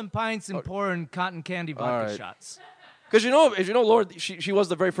 she's pulling pints and pouring cotton candy vodka right. shots. Because as you know, Lord, she was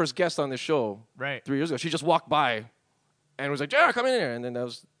the very first guest on this show. Right. 3 years ago. She just walked by and was like, Jared, come in here. And then that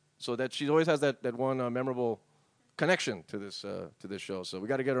was, so that she always has that one memorable connection to this show. So we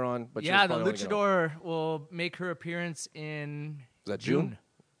got to get her on. But Yeah, she's the probably only gonna- Luchador will make her appearance in Is that June?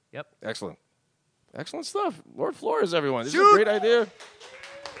 Yep. Excellent. Excellent stuff. Lord Flores, everyone. This is Shoot. a great idea.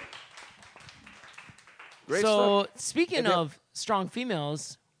 Great So stuff. speaking And then- of strong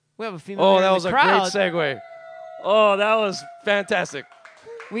females, we have a female. Oh, here that in was the a crowd. great segue. Oh, that was fantastic.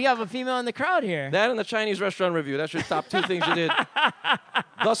 We have a female in the crowd here. That and the Chinese restaurant review. That's your top two things you did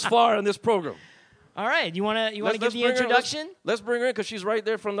thus far in this program. All right, you wanna give Let's the bring her- introduction? Let's bring her in because she's right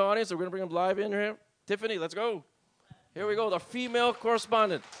there from the audience. So we're going to bring her live in here. Tiffany, let's go. Here we go, the female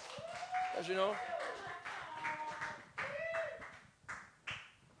correspondent. As you know.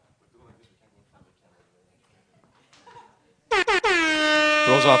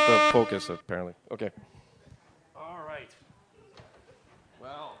 Throws off the focus, apparently. Okay. All right.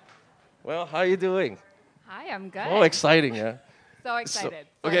 Well, how you doing? Hi, I'm good. Oh, exciting, yeah. So excited.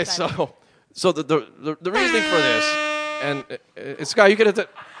 So Okay, excited. so the reasoning for this, and Sky, you could have.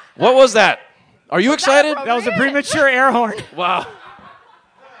 What was that? Are you excited? That was a premature air horn. Wow.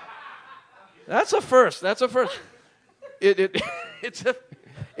 That's a first. It's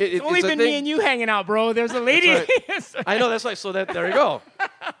It's only been me and you hanging out, bro. There's a lady. That's right. I know that's like so that there you go.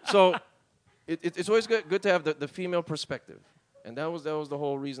 So it's always good to have the female perspective, and that was the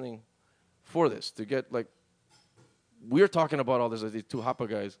whole reasoning for this, to get like we're talking about all this as these two Hapa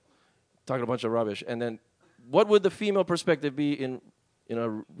guys talking a bunch of rubbish, and then what would the female perspective be in in a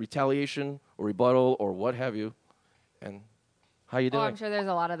retaliation or rebuttal or what have you. And how you Oh, doing? I'm sure there's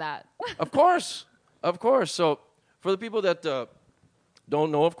a lot of that. Of course. So for the people that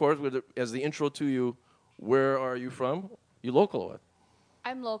don't know, of course, as the intro to you, where are you from? You local or what?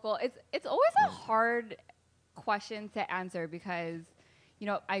 I'm local. It's always a hard question to answer because,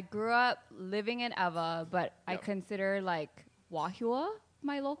 I grew up living in Eva, but I consider like Wahua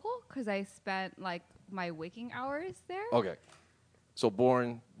my local because I spent like my waking hours there. Okay. So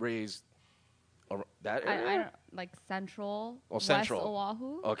born, raised, that area? I don't, like Central. Central. West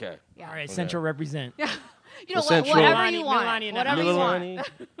Oahu. Okay. Yeah. All right, Okay. Central represent. Central. Whatever you want. Milani in the Whatever house. you want.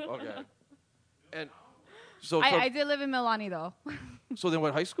 Mililani? Okay. And so I did live in Milani though. so then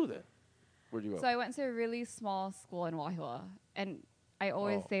what high school then? Where'd you go? So I went to a really small school in Wahua, and I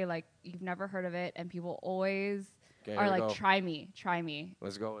always say like you've never heard of it, and people always Okay, are here we like, go. try me.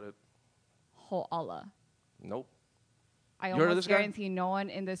 Let's go with it. Ho'ala. Nope. I You heard of almost this guy? guarantee no one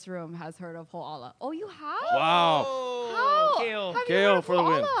in this room has heard of Ho'ala. Oh, you have? Wow. How? Kale. Have you Kale heard of for the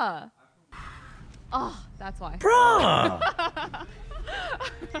win. Ho'ala? Oh, that's why.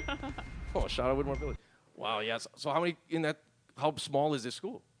 Oh, shout out Whitmore Village. Wow, yes. So how small is this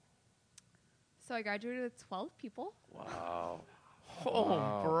school? So I graduated with 12 people. Wow. Oh,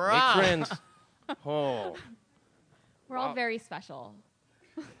 Wow. bruh. Make friends. Oh. We're all very special.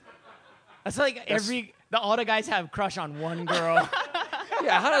 That's like all the guys have crush on one girl.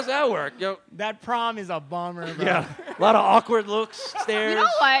 Yeah, how does that work? Yo, That prom is a bummer, bro. yeah. A lot of awkward looks, stares. You know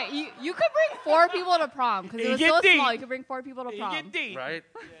what? You could bring 4 people to prom because it You was get so deep. small. You could bring 4 people to You prom. get deep. Right?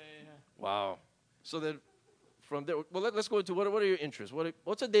 Wow. So then from there, well, let's go into what are your interests?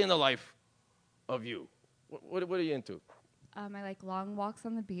 What's a day in the life of you? What are you into? I like long walks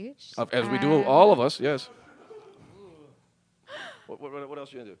on the beach. As we do, all of us, yes. What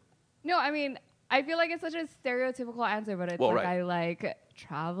else you into? No, I mean, I feel like it's such a stereotypical answer, but it's I like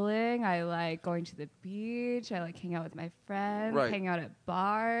traveling. I like going to the beach. I like hanging out with my friends, Right. hang out at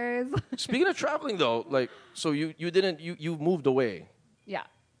bars. Speaking of traveling, though, so you moved away Yeah.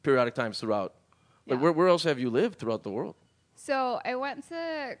 periodic times throughout. Like, Yeah. where else have you lived throughout the world? So I went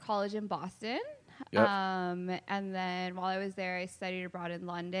to college in Boston. Yep. And then while I was there, I studied abroad in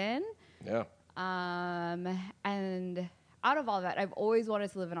London. Yeah. And out of all that, I've always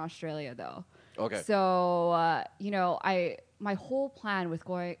wanted to live in Australia, though. Okay. So my whole plan with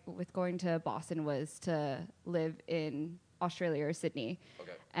going to Boston was to live in Australia or Sydney,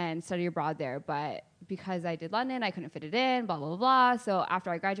 and study abroad there. But because I did London, I couldn't fit it in. Blah blah blah. So after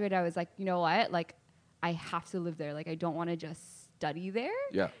I graduated, I was like, you know what? Like, I have to live there. Like, I don't want to just study there.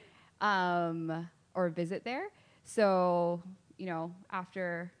 Yeah. Or visit there. So,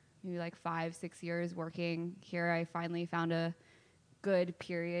 after maybe like 5-6 years working here, I finally found a good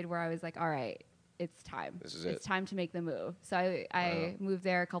period where I was like, all right, it's time. This is It's it. time to make the move. So I moved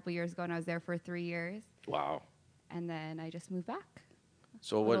there a couple years ago, and I was there for 3 years. Wow. And then I just moved back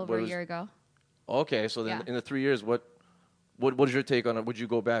So a little what over a was? year ago. Okay, so then Yeah. in the 3 years, what is your take on it? Would you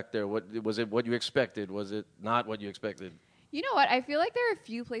go back there? Was it what you expected? Was it not what you expected? You know what? I feel like there are a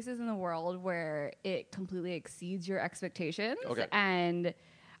few places in the world where it completely exceeds your expectations. Okay. And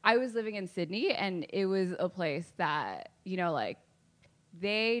I was living in Sydney, and it was a place that,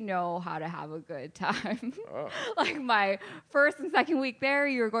 they know how to have a good time. Oh. Like my first and second week there,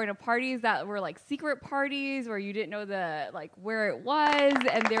 you were going to parties that were like secret parties where you didn't know where it was,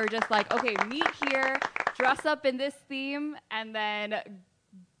 and they were just like, okay, meet here, dress up in this theme, and then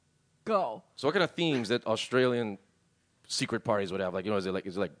go. So what kind of themes that Australian secret parties would have? Like, is it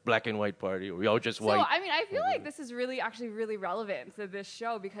like black and white party, or we all just white? So, I mean, I feel like this is actually really relevant to this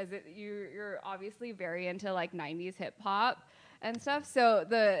show because you're obviously very into like 90s hip hop and stuff. So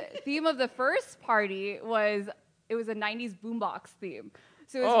the theme of the first party was a 90s boombox theme.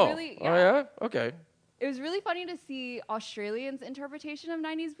 So it was really Oh yeah, okay. It was really funny to see Australians' interpretation of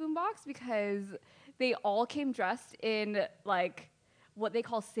 90s boombox because they all came dressed in like what they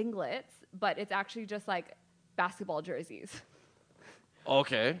call singlets, but it's actually just like basketball jerseys.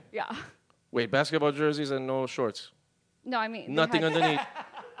 Okay. Yeah. Wait, basketball jerseys and no shorts. No, I mean Nothing underneath.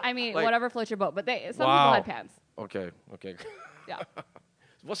 I mean, Like- whatever floats your boat, but some Wow. people had pants. Okay. Yeah.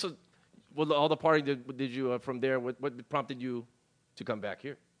 All the party did you from there? What prompted you to come back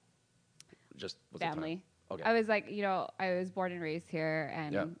here? Just was it time? Family. Okay. I was like, I was born and raised here,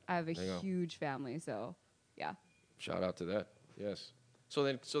 and Yeah. I have a There you go. huge family, so yeah. Shout out to that. Yes. So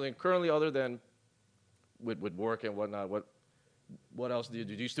then currently, other than with work and whatnot, what else do you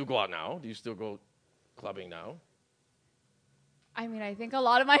do? Do you still go out now? Do you still go clubbing now? I mean, I think a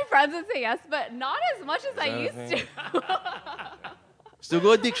lot of my friends would say yes, but not as much as I that a used thing? to. Still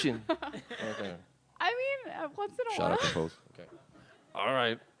go addiction. Okay. I mean, once in a Shout while. out to both. Okay. All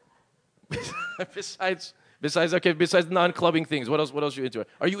right. besides non-clubbing things, what else are you into?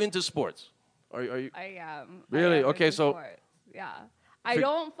 Are you into sports? Are you? I am. Really? I am Okay, into so- sports. Yeah. I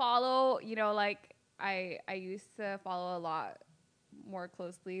don't follow, like I used to follow a lot more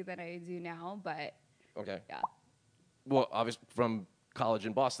closely than I do now, but Okay. yeah. Well, obviously from college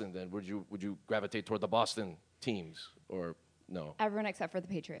in Boston, then would you gravitate toward the Boston teams or no? Everyone except for the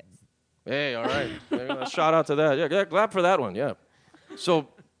Patriots. Hey, all right. Shout out to that. Yeah, glad for that one. Yeah. So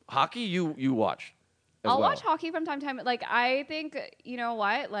hockey, you watch. As I'll well. watch hockey from time to time. Like, I think, you know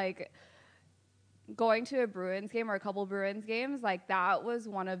what? Like, going to a Bruins game or a couple Bruins games, like, that was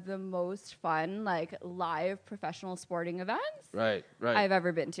one of the most fun, like, live professional sporting events Right. I've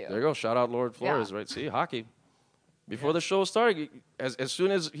ever been to. There you go. Shout out Lord Flores. Yeah. Right. See, hockey. Before the show started, as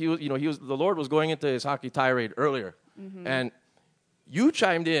soon as the Lord was going into his hockey tirade earlier, Mm-hmm. and you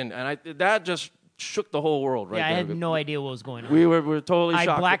chimed in, and that just shook the whole world. Right. Yeah, I there. had no idea what was going on. We were totally I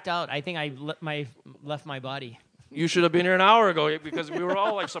shocked. blacked out. I think I left my body. You should have been here an hour ago because we were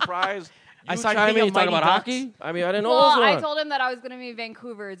all like surprised. I You started chime thinking in, of you talking Mighty about Ducks. hockey? I mean, I didn't know Well, what was I going on. told him that I was going to be in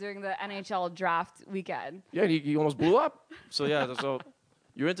Vancouver during the NHL draft weekend. Yeah, he almost blew up. So yeah, so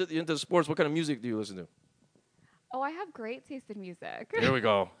you're into sports. What kind of music do you listen to? Oh, I have great taste in music. Here we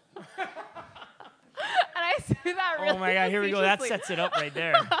go. And I say that really Oh my God, here we go. That facetiously. sets it up right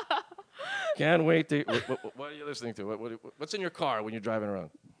there. Can't wait to. What are you listening to? What's in your car when you're driving around?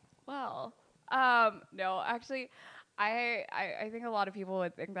 Well, no, actually, I think a lot of people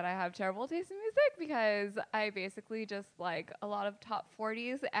would think that I have terrible taste in music because I basically just like a lot of top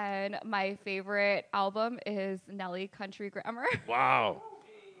 40s, and my favorite album is Nelly Country Grammar. Wow,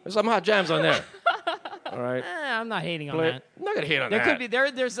 there's some hot jams on there. All right, I'm not hating on Play- that. I'm not gonna hate on There that. could be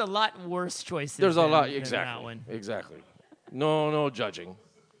there's a lot worse choices. There's a than- lot than exactly. that one. Exactly. No judging.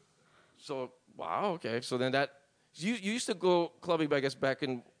 So wow, okay. So then you used to go clubbing, I guess, back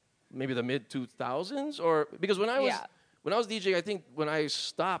in maybe the mid 2000s, or because when I was DJing, I think when I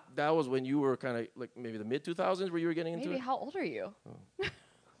stopped, that was when you were kind of like maybe the mid 2000s where you were getting into Maybe it. how old are you?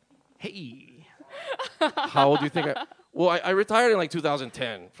 Hey. How old do you think? I retired in like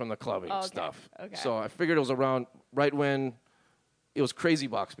 2010 from the clubbing Oh, okay. stuff. Okay. So I figured it was around right when it was Crazy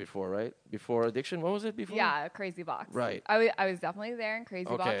Box before, right? Before Addiction. What was it before? Yeah, Crazy Box. Right. I was definitely there in Crazy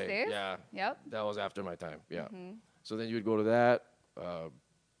Box Okay. days. Yeah. Yep. That was after my time. Yeah. Mhm. So then you would go to that.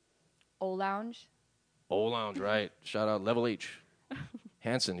 O Lounge. Old Lounge, right? Shout out Level H.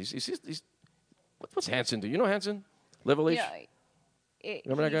 Hanson. What's Hanson do? You know Hanson? Level H? Yeah,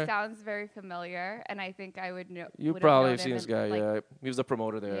 Remember that he guy? sounds very familiar, and I think I would know. You would probably known have seen him this in, guy. like, Yeah. He was the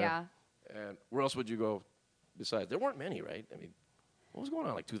promoter there. Yeah. And where else would you go besides? There weren't many, right? I mean, what was going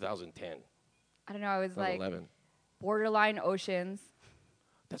on like 2010, I don't know. I was like 2011? borderline Oceans.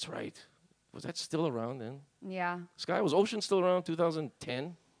 That's right. Was that still around then? Yeah. Sky, was Ocean still around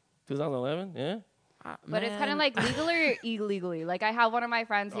 2010, 2011? Yeah? But it's kind of like legally or illegally. Like I have one of my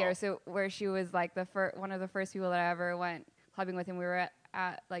friends Oh. here, so where she was like one of the first people that I ever went clubbing with, and we were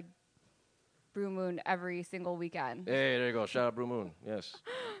at like Blue Moon every single weekend. Hey, there you go. Shout out Blue Moon. Yes.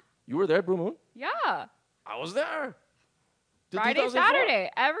 You were there, Blue Moon? Yeah. I was there. Friday, 2004. Saturday.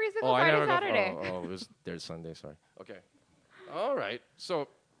 Every single I Friday, never go- Saturday. it was there Sunday. Sorry. Okay. All right. So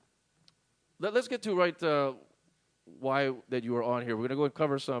let's get to why that you were on here. We're gonna go and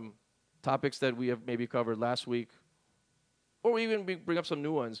cover some topics that we have maybe covered last week, or we even bring up some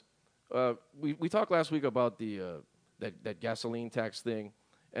new ones. We talked last week about the that gasoline tax thing,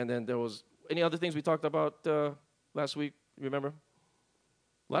 and then there was any other things we talked about last week. You remember?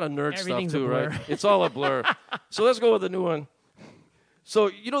 A lot of nerd Everything's a stuff too, blur. right? It's all a blur. So let's go with the new one. So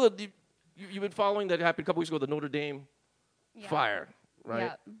you know you've been following that happened a couple weeks ago, the Notre Dame fire,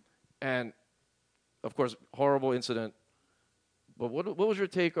 right? Yeah. And of course, horrible incident. But what was your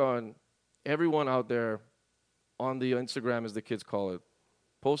take on everyone out there on the Instagram, as the kids call it,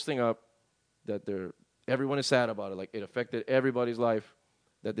 posting up that everyone is sad about it, like it affected everybody's life,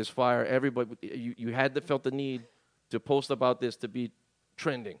 that this fire, everybody, you felt the need to post about this to be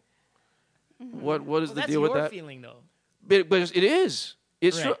trending. Mm-hmm. What is the deal with that? That's your feeling, though. But it is.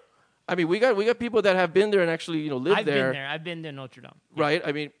 It's Right. true. I mean, we got people that have been there and actually lived I've there. been there. I've been to Notre Dame. Right?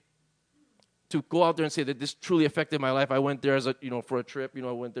 I mean, to go out there and say that this truly affected my life. I went there for a trip.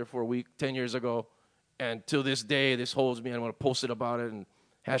 I went there for a week 10 years ago, and till this day, this holds me. I want to post it about it and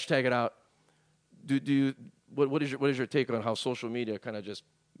hashtag it out. What is your take on how social media kind of just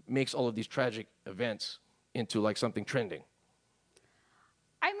makes all of these tragic events into like something trending?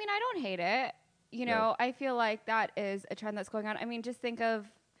 I mean, I don't hate it. You know, I feel like that is a trend that's going on. I mean, just think of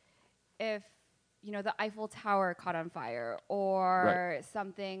if the Eiffel Tower caught on fire, or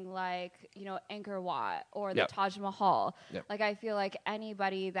something like, Angkor Wat or the Taj Mahal. Yep. Like, I feel like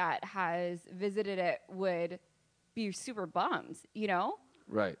anybody that has visited it would be super bummed,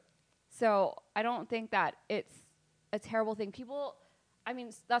 Right. So I don't think that it's a terrible thing. People, I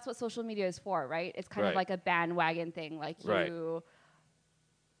mean, that's what social media is for, right? It's kind of like a bandwagon thing. Like,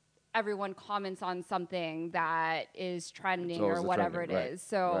 everyone comments on something that is trending or whatever it is.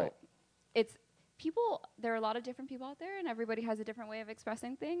 So it's people, there are a lot of different people out there, and everybody has a different way of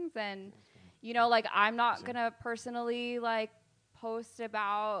expressing things. And, like, I'm not going to personally, like, post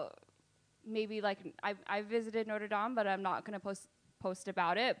about maybe, like, I visited Notre Dame, but I'm not going to post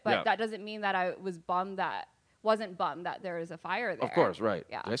about it. But that doesn't mean that I wasn't bummed that there was a fire there. Of course, right.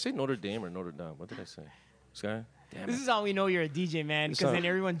 Yeah. Did I say Notre Dame or Notre Dame? What did I say? Sky? Damn This it. is how we know you're a DJ, man, because then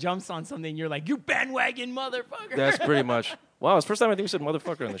everyone jumps on something. You're like, you bandwagon motherfucker. That's pretty much. Wow, it's the first time I think you said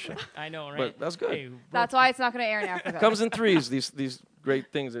motherfucker on the show. I know, right? But that's good. Hey, That's why it's not going to air in Africa. Comes in threes, these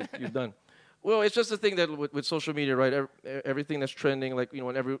great things that you've done. Well, it's just the thing that with social media, right? Everything that's trending, like,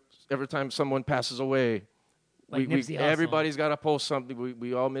 when every time someone passes away, Like Nipsey Hussle. everybody's got to post something.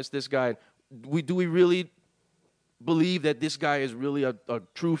 We all miss this guy. Do we really believe that this guy is really a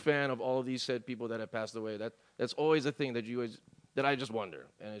true fan of all of these said people that have passed away? That's always a thing that I just wonder,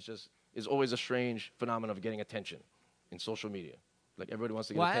 and it's always a strange phenomenon of getting attention in social media. Like, everybody wants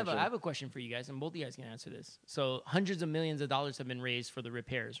to get attention. I have a question for you guys, and both of you guys can answer this. So hundreds of millions of dollars have been raised for the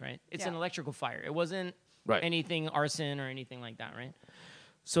repairs, right? It's an electrical fire. It wasn't anything arson or anything like that, right?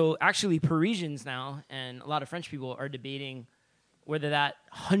 So actually, Parisians now and a lot of French people are debating whether that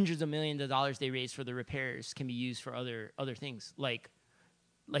hundreds of millions of dollars they raised for the repairs can be used for other things. Like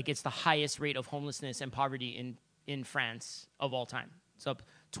it's the highest rate of homelessness and poverty in France of all time. It's up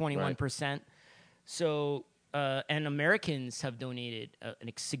 21%. Right. So, and Americans have donated a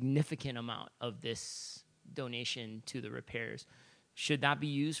significant amount of this donation to the repairs. Should that be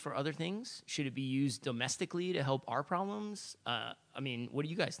used for other things? Should it be used domestically to help our problems? I mean, what do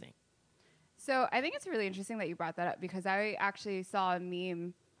you guys think? So I think it's really interesting that you brought that up, because I actually saw a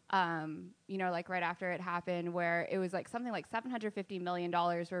meme, like right after it happened, where it was like something like $750 million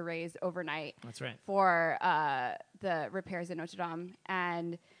were raised overnight. That's right. For the repairs in Notre Dame.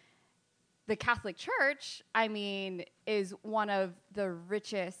 And the Catholic Church, I mean, is one of the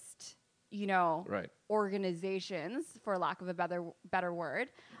richest, organizations, for lack of a better word,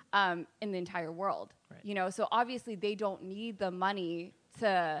 in the entire world. Right. So obviously they don't need the money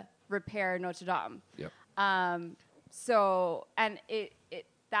to repair Notre Dame. Yep. So, and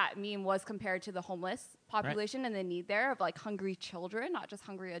that meme was compared to the homeless population and the need there of, like, hungry children, not just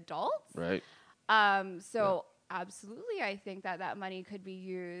hungry adults. Right. Absolutely, I think that money could be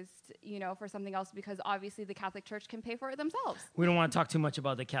used, for something else, because obviously the Catholic Church can pay for it themselves. We don't want to talk too much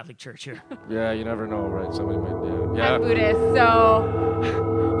about the Catholic Church here. Yeah, you never know, right? Somebody might, yeah. I'm Buddhist,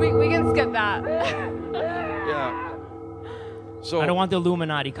 so we can skip that. Yeah. So I don't want the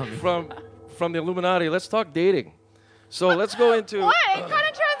Illuminati coming. From the Illuminati, let's talk dating. So let's go into... What kind of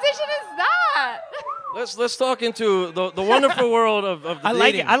transition is that? Let's talk into the wonderful world of the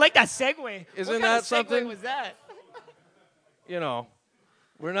dating. I like that segue. Isn't what that kind of something? Segue was that?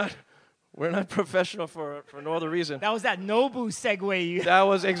 We're not professional for no other reason. That was that Nobu segue. That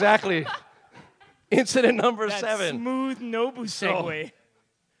was exactly incident number that 7. Smooth Nobu segue.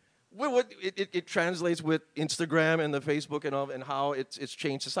 So, it translates with Instagram and the Facebook and all, and how it's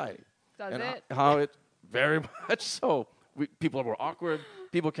changed society. Does and it? How it very much so. People were awkward.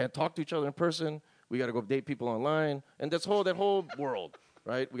 People can't talk to each other in person. We got to go date people online, and that whole world,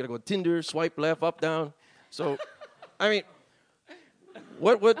 right? We got to go Tinder, swipe left, up, down. So, I mean,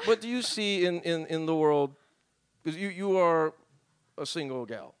 what do you see in the world? Because you are a single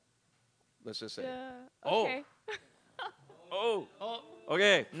gal, let's just say. Okay. Oh.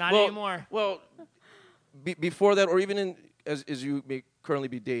 Okay. Not anymore. Well, before that, or even as you may currently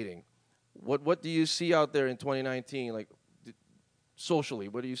be dating, what do you see out there in 2019, like socially?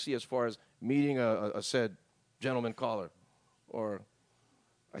 What do you see as far as meeting a said gentleman caller, or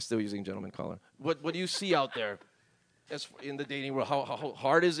I still using gentleman caller? What do you see out there as in the dating world? How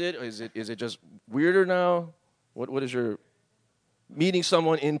hard is it? Is it just weirder now? What is your meeting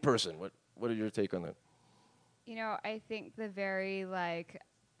someone in person? What is your take on that? I think the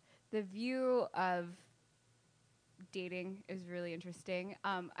view of dating is really interesting.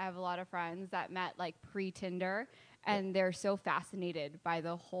 I have a lot of friends that met like pre-Tinder, and they're so fascinated by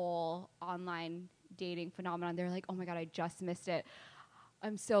the whole online dating phenomenon. They're like, oh my God, I just missed it.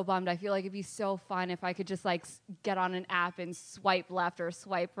 I'm so bummed. I feel like it'd be so fun if I could just like get on an app and swipe left or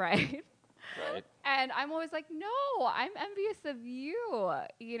swipe right. Right. And I'm always like, no, I'm envious of you,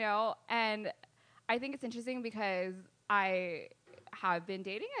 and I think it's interesting because I have been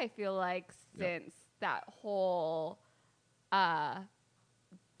dating, I feel like, since that whole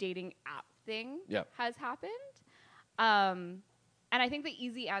dating app thing has happened. And I think the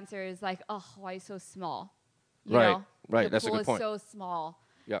easy answer is like, oh, why so small? You know? Right. The That's a pool good point. is so small.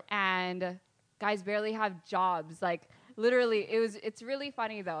 Yeah. And guys barely have jobs. Like, literally, it's really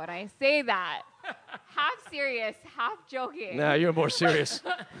funny, though. And I say that half serious, half joking. Nah, you're more serious.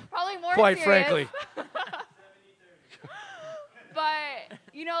 Probably more Quite serious. frankly. But,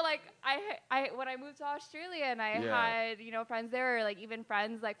 you know, like, I when I moved to Australia and I had, you know, friends there, or, like, even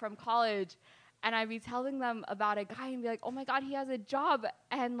friends, like, from college, and I'd be telling them about a guy and be like, oh, my God, he has a job,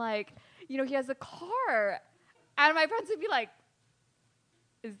 and, like, you know, he has a car. And my friends would be like,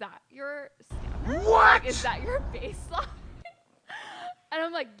 is that your standard? What? Like, is that your baseline? And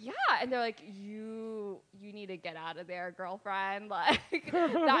I'm like, yeah. And they're like, you need to get out of there, girlfriend. Like,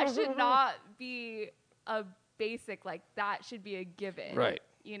 that should not be a basic, like, that should be a given. Right.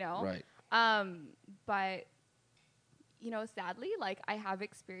 You know? Right. But, you know, sadly, like, I have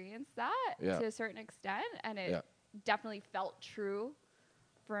experienced that to a certain extent, and it definitely felt true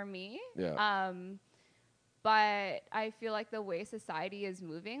for me. Yeah. But I feel like the way society is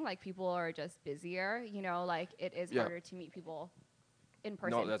moving, like, people are just busier, you know, like, it is harder to meet people in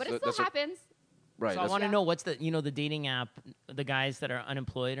person. But it still happens. Right. So I want to know what's the, you know, the dating app, the guys that are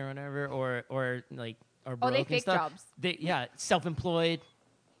unemployed or whatever, or like, are broke they fake and stuff. jobs. Self-employed,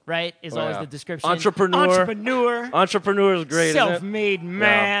 right, is always the description. Entrepreneur. Entrepreneur is great, Self-made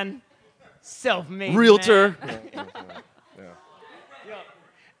man. Self-made Realtor. man.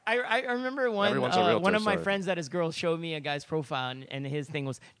 I remember one of my friends that his girl showed me a guy's profile, and his thing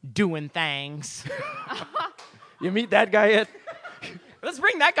was doing things. You meet that guy yet? Let's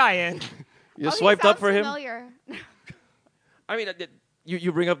bring that guy in. You swiped up for him? Familiar. I mean,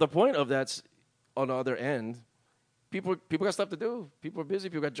 you bring up the point of that's on the other end. People got stuff to do. People are busy.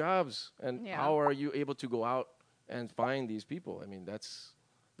 People got jobs. And how are you able to go out and find these people? I mean, that's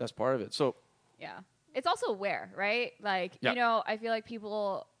part of it. So yeah. It's also where, right? Like, you know, I feel like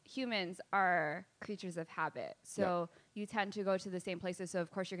humans are creatures of habit. So you tend to go to the same places. So,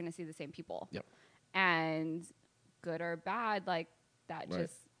 of course, you're going to see the same people. Yep. And good or bad, like, that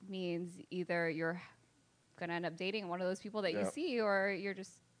just means either you're going to end up dating one of those people that you see, or you're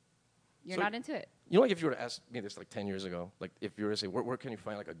not into it. You know, like, if you were to ask me this like 10 years ago, like, if you were to say, where can you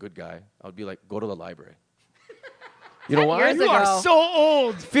find like a good guy? I would be like, go to the library. You know why? You are so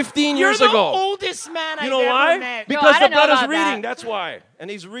old. 15 years ago. You're the oldest man I've ever why? Met. Because the brother's reading. That's why.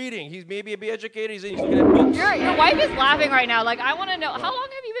 And he's reading. He's maybe be educated. He's looking at books. Your wife is laughing right now. Like, I want to know, how long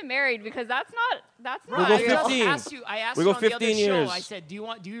have you been married? Because that's not We'll go real. 15. I asked you We'll go on the 15 other years. show. I said, do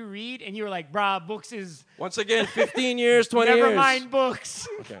you read? And you were like, brah, books is... Once again, 15 years, 20 years. Never mind books.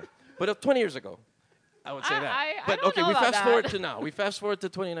 Okay. But 20 years ago, I would say that. I But don't okay, know we about fast forward that. to now. We fast forward to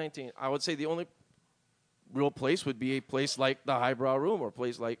 2019. I would say the only real place would be a place like the Highbrow Room or a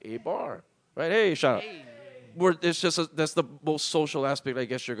place like a bar. Right? Hey, shout out. Where it's just that's the most social aspect I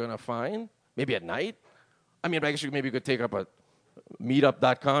guess you're going to find. Maybe at night. I mean, I guess you could take up a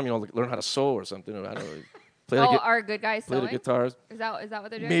meetup.com, you know, like learn how to sew or something. Or I don't know. Are good guys play sewing? the guitars. Is that what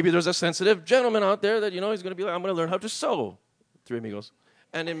they're doing? Maybe there's a sensitive gentleman out there that, you know, he's going to be like, I'm going to learn how to sew. Three amigos.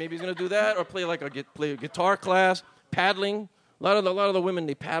 And then maybe he's going to do that or play a guitar class, paddling. A lot of the women,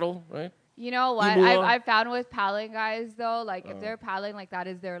 they paddle, right? You know what? I've found with paddling guys, though, like, if they're paddling, like, that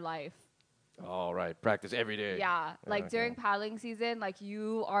is their life. All right. Practice every day. Yeah. Like, during paddling season, like,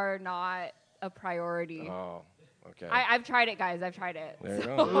 you are not a priority. Oh, okay. I've tried it, guys. I've tried it. There you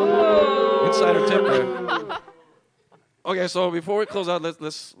go. Insider tip there. Okay, so before we close out,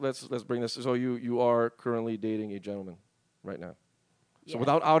 let's bring this. So you are currently dating a gentleman right now. So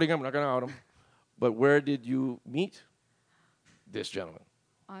without outing him, I'm not going to out him. But where did you meet this gentleman?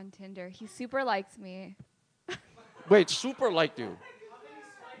 On Tinder. He super likes me. Wait, super liked you?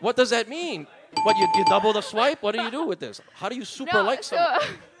 What does that mean? What, you double the swipe? What do you do with this? How do you super like someone?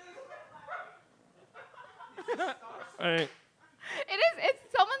 All right.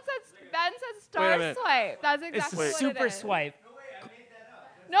 It's someone says, Ben says star swipe. That's exactly what it is. Super swipe.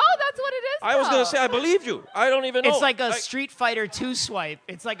 No, that's what it is. I was going to say, I believed you. I don't even know. It's like a Street Fighter 2 swipe.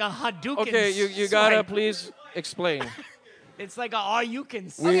 It's like a Hadouken Okay, you got to please explain. It's like a all-you-can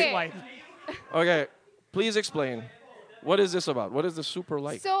swipe. Okay, please explain. What is this about? What is the super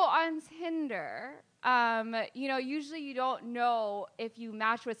like? So on Tinder, you know, usually you don't know if you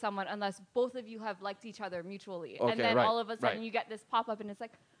match with someone unless both of you have liked each other mutually. Okay, and then right, all of a sudden you get this pop-up and it's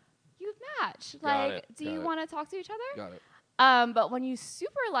like, you've matched. Got Like, it, do got you it. want to talk to each other? Got it. But when you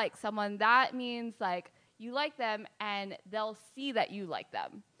super like someone, that means, like, you like them and they'll see that you like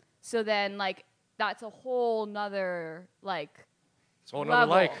them. So then, like, that's a whole nother like. It's a whole nother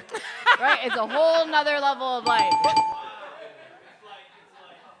like. Right? It's a whole nother level of like.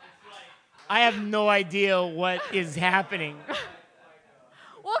 I have no idea what is happening.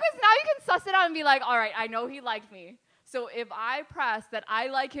 Well, because now you can suss it out and be like, all right, I know he liked me. So if I press that I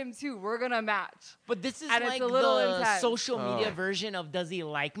like him too, we're going to match. But this is and like it's a little the intense. social media version of does he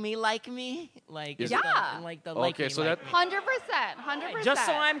like me? Like, Yeah. like the Okay, like me, so like that- me. 100%. Just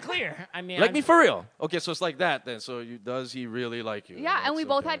so I'm clear. I mean, Like me for real. Okay, so it's like that then. So does he really like you? Yeah, and we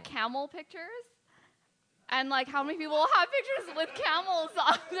both okay. had camel pictures. And like, how many people have pictures with camels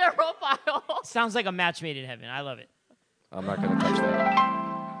on their profile? Sounds like a match made in heaven. I love it. I'm not going to touch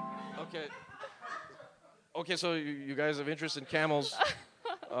that. Okay. Okay, so you guys have interest in camels.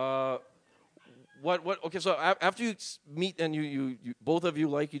 What? Okay, so after you meet and you both of you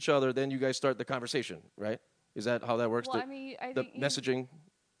like each other, then you guys start the conversation, right? Is that how that works? Well, I mean, I the think messaging.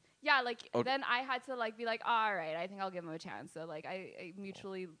 Yeah, like Okay. then I had to like be like, all right, I think I'll give him a chance. So like I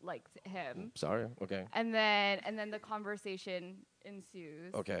mutually liked him. Sorry. Okay. And then the conversation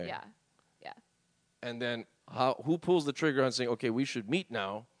ensues. Okay. Yeah. Yeah. And then who pulls the trigger on saying, okay, we should meet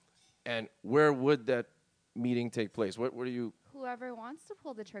now, and where would that meeting take place? What do you? Whoever wants to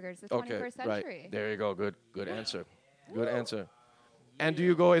pull the trigger. It's the Okay, 21st century. right. There you go. Good answer. Good answer. And do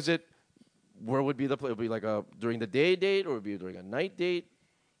you go? Is it? Where would be the place? Would it be like during the day date, or would it be during a night date?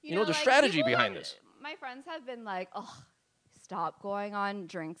 You know the like, strategy people behind have- this. My friends have been like, oh, stop going on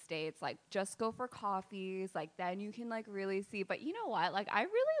drinks dates. Like, just go for coffees. Like, then you can like really see. But you know what? Like, I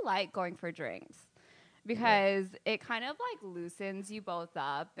really like going for drinks because it kind of like loosens you both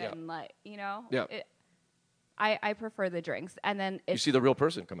up and like, you know. Yeah. I prefer the drinks, and then You see the real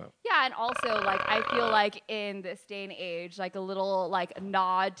person come out. yeah, and also like I feel like in this day and age, like a little like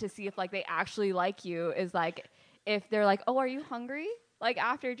nod to see if like they actually like you is like if they're like, oh, are you hungry? Like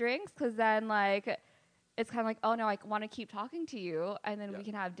after drinks, because then like it's kind of like, oh no, I want to keep talking to you, and then we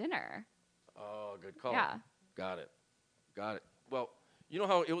can have dinner. Oh, good call. Yeah. Got it. Well, you know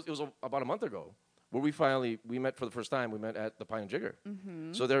how it was about a month ago where we met for the first time. We met at the Pine and Jigger.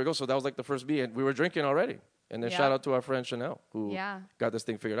 Mm-hmm. So there we go. So that was like the first meet, and we were drinking already. And then Yeah. shout out to our friend Chanel who Yeah. got this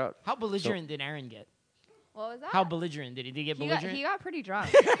thing figured out. How belligerent did Aaron get? What was that? How belligerent did he? Did he get belligerent? He got pretty drunk.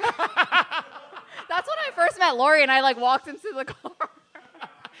 That's when I first met Lori, and I like walked into the car.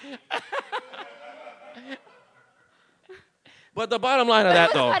 But the bottom line of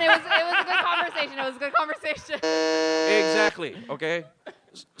that, though. And it was a good conversation. It was a good conversation. Exactly. Okay.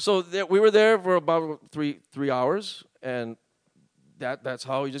 So we were there for about three hours, and that's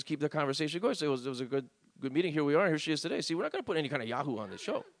how you just keep the conversation going. So it was a good meeting. Here we are. Here she is today. See, we're not going to put any kind of Yahoo on this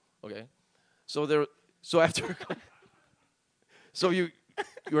show. Okay. So after. So you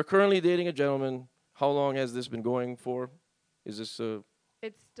are currently dating a gentleman. How long has this been going for? Is this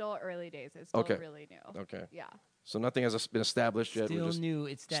It's still early days. It's still Okay. really new. Okay. Yeah. So nothing has been established yet. We're Still just new.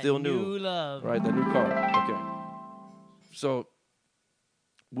 It's that still new love. Right, the new car. Okay. So,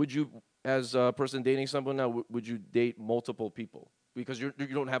 would you, as a person dating someone now, would you date multiple people? Because you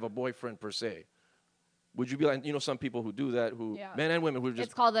don't have a boyfriend per se. Would you be like, some people who do that, Yeah. men and women who just.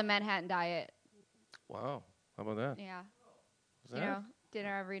 It's called the Manhattan Diet. Wow. How about that? Yeah. Is You that- know,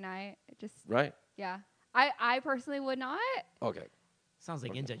 dinner every night. Just Right. yeah. I personally would not, Okay. Sounds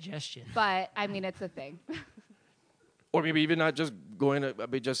like indigestion. but I mean it's a thing. Or maybe even not just going to,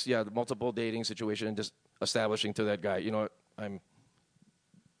 the multiple dating situation and just establishing to that guy, you know what, I'm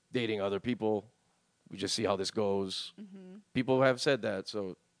dating other people. We just see how this goes. Mm-hmm. People have said that,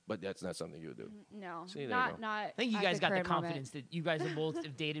 but that's not something you would do. No, See, there you go. not. I think you at guys got the current moment. confidence that you guys have both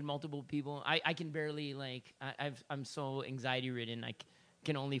have dated multiple people. I can barely I'm so anxiety ridden. I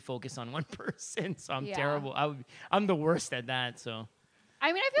can only focus on one person, so I'm Yeah. terrible. I'm the worst at that. So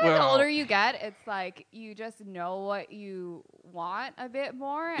I mean, I feel like the Well- older you get, it's like you just know what you want a bit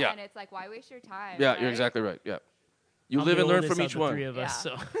more, Yeah. and it's like, why waste your time? Yeah, right? you're exactly right. Yeah. You I'm live the and learn oldest from of each the one. three of us.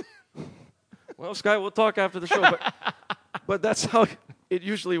 Yeah. So Well, Sky, we'll talk after the show, but that's how it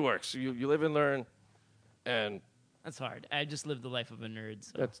usually works. You live and learn, and that's hard. I just live the life of a nerd.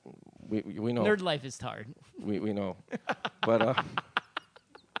 So. that's we know. Nerd life is hard. We know. But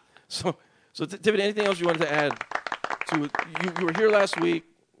so Tiffany, anything else you wanted to add to you were here last week,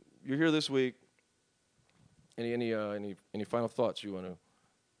 you're here this week. Any final thoughts you want to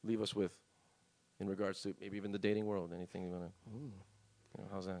leave us with in regards to maybe even the dating world? Anything you want to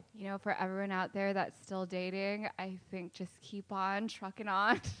how's that? You know, for everyone out there that's still dating, I think just keep on trucking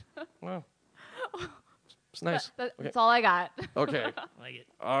on. Well, it's nice. That's all I got. Okay. I like it.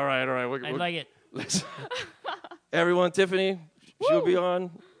 All right. I like it. Let's everyone, Tiffany, she'll be on.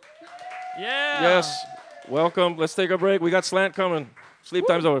 Yeah. Yes. Welcome. Let's take a break. We got Slant coming. Sleep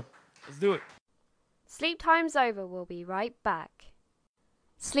time's over. Let's do it. Sleep Time's Over will be right back.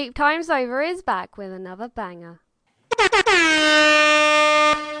 Sleep Time's Over is back with another banger.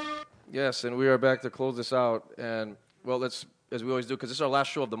 Yes, and we are back to close this out. And, well, let's, as we always do, because this is our last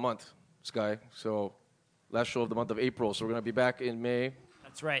show of the month, Sky. So, last show of the month of April. So, we're going to be back in May.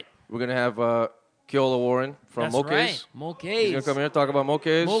 That's right. We're going to have Keola Warren from That's Moke's. right. Moke's. He's going to come here and talk about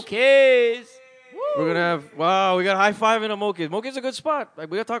Moke's. Moke's. We're going to have, wow, we got high five in a Moke's. Moke's is a good spot.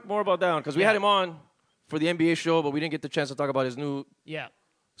 Like, we got to talk more about that one because we had him on for the NBA show, but we didn't get the chance to talk about his new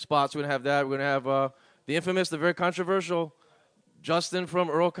spots. We're going to have that. We're going to have the infamous, the very controversial Justin from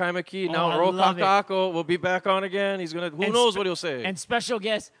Earl Kaimaki. Now Earl Kakako will be back on again. He's going to, who knows what he'll say. And special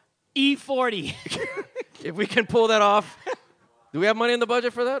guest, E40. If we can pull that off. Do we have money in the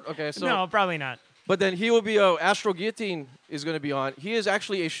budget for that? Okay, so. No, probably not. But then he will be, Astro Guillotine is going to be on. He is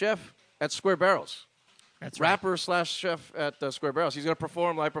actually a chef at Square Barrels. That's right. Rapper / chef at Square Barrels. He's going to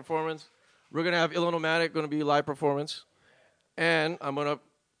perform live performance. We're going to have Illinomatic going to be live performance. And I'm going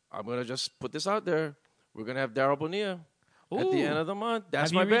to just put this out there. We're going to have Daryl Bonilla at the end of the month.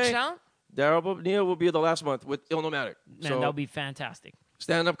 That's my reached out? Daryl Bonilla will be the last month with Illinomatic. Man, that'll be fantastic.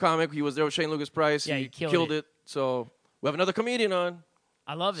 Stand-up comic. He was there with Shane Lucas Price. Yeah, he killed it. So we have another comedian on.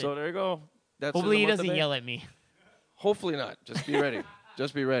 I love it. So there you go. That's Hopefully he doesn't yell at me. Hopefully not. Just be ready.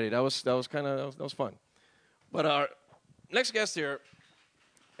 Just be ready. That was fun. But our next guest here,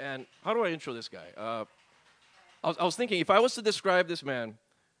 and how do I intro this guy? I was thinking if I was to describe this man,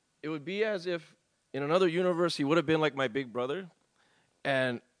 it would be as if in another universe he would have been like my big brother,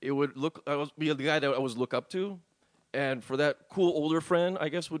 and it would be the guy that I always look up to, and for that cool older friend, I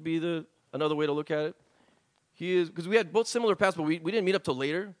guess would be another way to look at it. He is, because we had both similar paths, but we didn't meet up till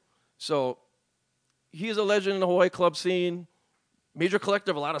later. So he is a legend in the Hawaii club scene, major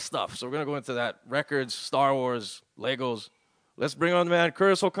collector of a lot of stuff. So we're going to go into that. Records, Star Wars, Legos. Let's bring on the man,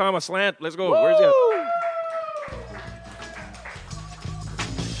 Curtis Okama, Slant. Let's go. Woo! Where's he at?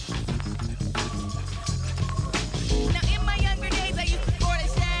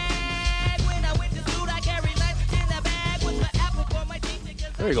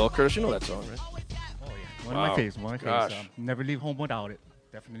 There you go, Curtis. You know that song, right? Oh, yeah. One of my favorites. Never leave home without it.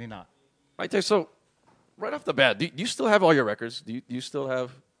 Definitely not. I tell you, so right off the bat, do you still have all your records? Do you still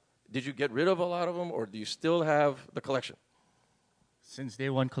have? Did you get rid of a lot of them, or do you still have the collection? Since day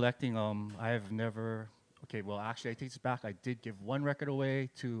one collecting, I have never. Okay, well, actually, I take this back. I did give one record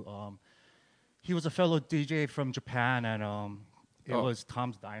away to. He was a fellow DJ from Japan, and it was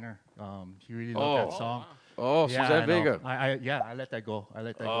Tom's Diner. He really loved that song. Oh, yeah, Suzanne Vega. I let that go.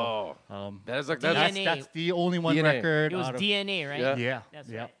 go. That's the only one DNA. record. It was DNA, right? Yeah. That's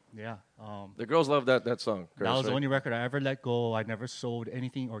yeah. right. Yeah. The girls love that song. Curtis, that was the right? only record I ever let go. I never sold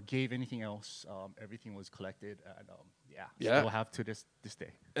anything or gave anything else. Everything was collected, and still have to this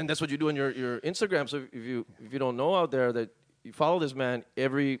day. And that's what you do on your Instagram. So if you don't know out there that you follow this man,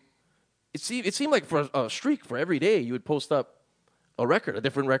 it seemed like for a streak for every day you would post up a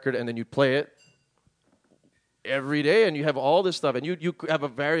different record, and then you'd play it every day, and you have all this stuff, and you have a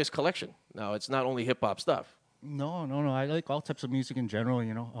various collection. Now it's not only hip hop stuff. No. I like all types of music in general.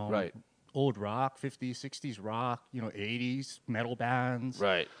 Right. Old rock, 50s, 60s rock. 80s metal bands.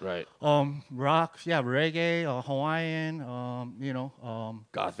 Right. Rock, reggae, Hawaiian.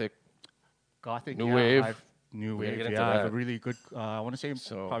 Gothic. New wave. New We're gonna wave. get into Yeah, I have that. a really good. I want to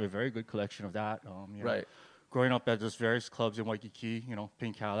say probably a very good collection of that. Right. Growing up at those various clubs in Waikiki,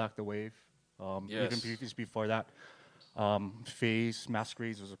 Pink Cadillac, The Wave. Yes. Even previous before that, Phase,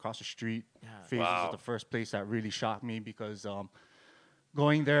 Masquerades was across the street. Phase Wow. was the first place that really shocked me because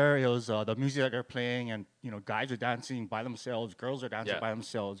going there, it was the music that they're playing, and guys are dancing by themselves, girls are dancing by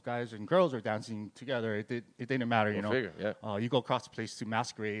themselves, guys and girls are dancing together. It didn't matter, You go across the place to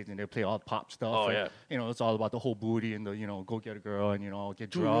Masquerades, and they play all the pop stuff. Oh, and, yeah. It's all about the whole booty and the go get a girl and get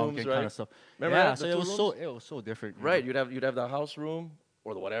Two drunk rooms, and right? kind of stuff. Remember yeah, that, so the it two was rooms? it was so different. Right. You'd have the house room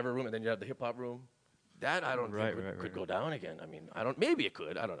or the whatever room, and then you have the hip hop room. That I don't think could go down again. I mean, maybe it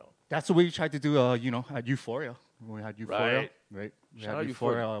could. I don't know. That's what we tried to do, at Euphoria. When we had Euphoria, right? We Shout had out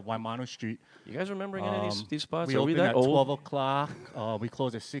Euphoria, Waimano Street. You guys remembering any of these spots? We Are we opened that at old? 12 o'clock. We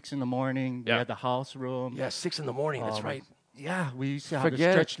closed at 6 in the morning. Yeah. We had the house room. Yeah, 6 in the morning. That's right. Yeah, we used to have Forget the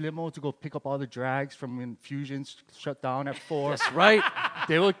it. stretch limo to go pick up all the drags from when Fusions shut down at 4. That's right.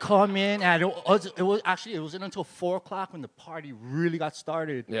 They would come in, and it wasn't until 4 o'clock when the party really got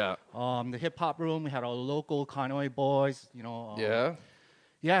started. Yeah. The hip hop room, we had our local Conway boys. Yeah.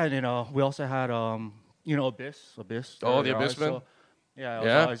 Yeah, and then we also had Abyss. Oh, the Abyssmen. So, yeah, it was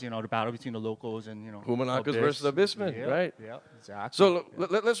Yeah. always, the battle between the locals and Humanakas Abyss. versus Abyssmen, Yeah, right? Yeah, exactly. So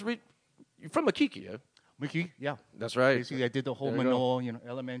let's read. You're from Makiki, yeah? McKee, yeah. That's right. Basically, I did the whole There you go. Manoa,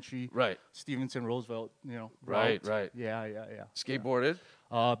 elementary. Right. Stevenson, Roosevelt, Right, route. right. Yeah. Skateboarded?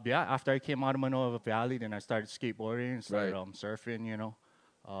 Yeah, after I came out of Manoa Valley, then I started skateboarding, started surfing,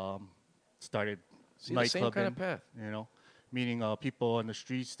 started See, the same nightclubbing, kind of path. meeting people on the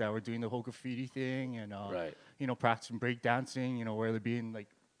streets that were doing the whole graffiti thing and, practicing breakdancing, whether it be in like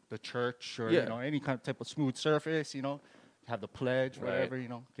the church or, any kind of type of smooth surface, have the pledge, whatever,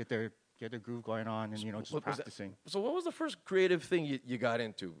 get their groove going on and, just practicing. So what was the first creative thing you got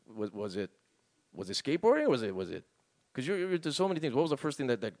into? Was it skateboarding or was it? Because you're into so many things. What was the first thing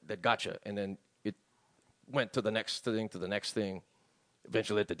that got you? And then it went to the next thing.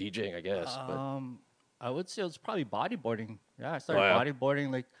 Eventually at the DJing, I guess. I would say it was probably bodyboarding. Yeah, I started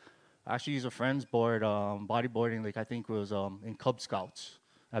bodyboarding. Like, I actually used a friend's board, bodyboarding. Like, I think it was in Cub Scouts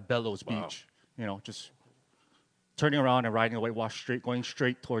at Bellows Beach. Just turning around and riding the whitewash going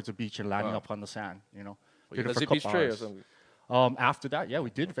straight towards the beach and landing up on the sand. Did it for a couple Tray or something? After that, we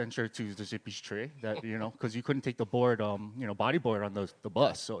did venture to the Zippy's Tray. That because you couldn't take the board, bodyboard on the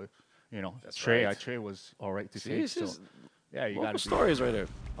bus. So, That's tray right. Tray was all right to take. So, yeah, you got stories right there.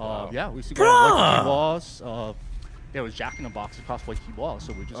 Yeah, we used to go to Waikiki Walls. There was Jack in the Box across Waikiki Walls,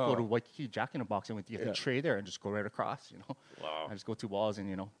 so we just go to Waikiki Jack in the Box and we get the tray there and just go right across. Wow. And just go to walls and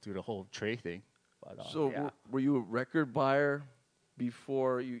do the whole tray thing. But, So were you a record buyer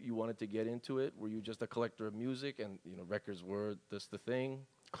before you wanted to get into it? Were you just a collector of music and records were this the thing?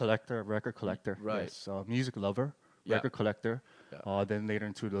 Record collector. Right. Yes, music lover, record collector. Yeah. Then later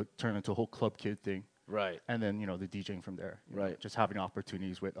turn into a whole club kid thing. Right. And then the DJing from there. Right. Just having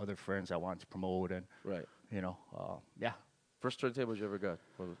opportunities with other friends that wanted to promote and yeah. First turntable you ever got?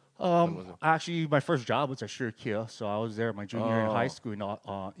 When was it? Actually, my first job was at Shirkia, so I was there my junior year in high school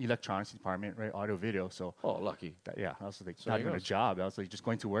in electronics department, right, audio video. So lucky. That was like So not there even you a go. job. I was like just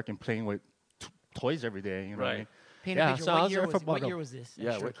going to work and playing with toys every day. You know what I Right. mean? Paint a picture. So I What was year there for was, what about year was this? at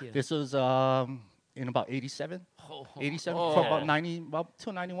Yeah, Shirkia? This was in about 87. 87 Oh. for about 90, about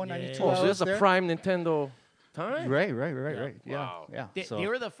till 91, 92. Oh, I so was this is a there. prime Nintendo time? Right. Yeah, Wow. yeah. They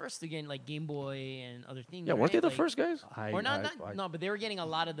were the first to get like Game Boy and other things. Yeah, weren't they right? the Like- first guys? Or no, but they were getting a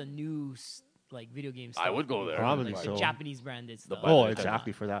lot of the new like video game stuff. I would go there. Probably like so. the Japanese branded stuff. Oh,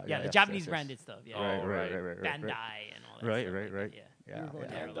 exactly for that. Yeah, the yes, Japanese yes, yes. branded stuff. Yeah, Right. Bandai and all that. Right, stuff right, like right. that, Yeah, Yeah, You were going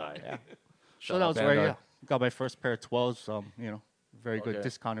yeah. there a lot. Yeah. Shout So that out was where Bandai. got my first pair of 12s. Very good Okay.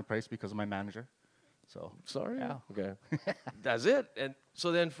 discounted price because of my manager. So Sorry. Yeah. Okay. That's it. And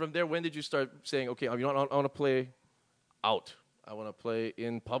so then from there, when did you start saying, okay, I want to play out. I want to play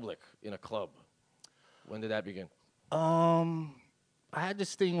in public in a club. When did that begin? I had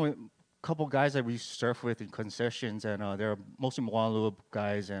this thing with a couple guys that we used to surf with in concessions, and they're mostly Moana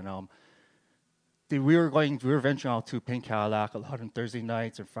guys, and we were venturing out to Pink Cadillac a lot on Thursday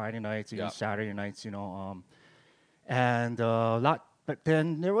nights and Friday nights, even Saturday nights, and a lot. But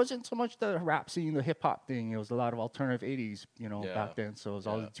then there wasn't so much the rap scene, the hip hop thing. It was a lot of alternative '80s, back then. So it was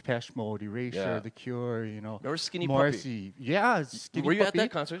all Depeche Mode, Erasure, The Cure, Remember Skinny Morrissey. Yeah, Skinny Were you at Puppy.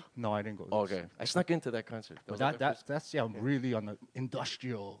 that concert? No, I didn't go. Oh, okay. I snuck into that concert. But was like the first- that's really on the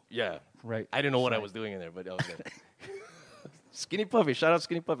industrial. Yeah. Right. I didn't know what I side. was doing in there, but I was like, Skinny Puffy. Shout out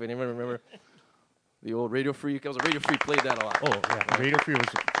Skinny Puffy. Anyone remember the old Radio Free? It was a Radio Free played that a lot. Oh, yeah. Radio Free was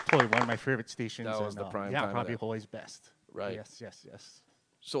totally one of my favorite stations. That was and, the prime Yeah, time of probably that. always best. Right. Yes.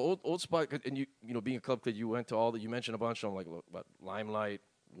 So old spot, and you being a club kid, you went to all that. You mentioned a bunch of them, like what, Limelight,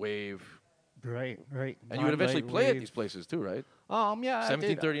 Wave. Right. And you would eventually Limelight, play at Wave. these places too, right? Yeah. I did.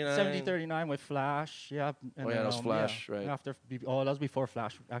 1739. 1739 with Flash. Yeah. And that was Flash, right? After, that was before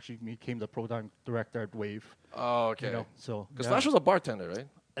Flash actually became the program director at Wave. Oh, okay. So Because Flash was a bartender, right?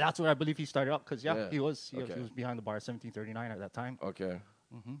 That's where I believe he started up. Because Yeah. he was Okay. he was behind the bar 1739 at that time. Okay.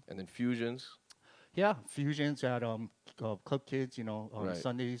 And then Fusions. Yeah, Fusions had club kids, Right.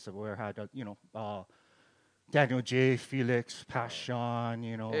 Sundays where I had Daniel J, Felix, Passion,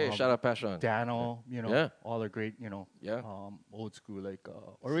 Hey, shout out Passion. Dano, Yeah. all the great, old school like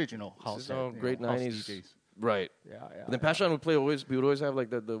original This house. is all great house 90s. DJs. Right. Yeah. And then Passion would play always. We would always have like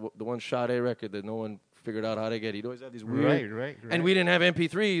the one Sade record that no one figured out how to get. He'd always have these weird. Right. And we didn't have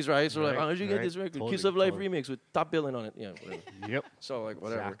MP3s, right? So we're like, Right, how did you get right. this record? Totally, Kiss of Life totally. remix with top billing on it. Yeah. Whatever. Yep. So like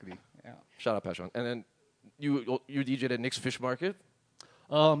whatever. Exactly. Yeah. Shout out Passion. And then you DJ'd at Nick's Fish Market.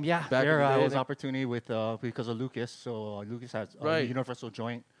 Yeah. Back in There the day, was Nick? opportunity with because of Lucas. So Lucas has Right. Universal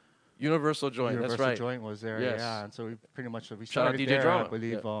Joint. Universal Joint. Universal That's right. Joint was there. Yes. Yeah. And so we pretty much we Shout out started DJ there. Drama. I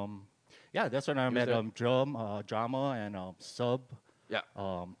believe. Yeah. That's when I was met there. Drama and Sub. Yeah.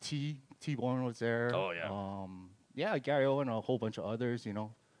 T-Bone was there. Oh, yeah. Yeah, Gary Owen and a whole bunch of others,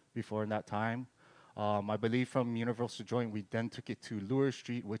 before in that time. I believe from Universal Joint, we then took it to Lure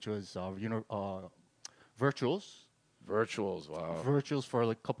Street, which was Virtuals. Wow. Virtuals for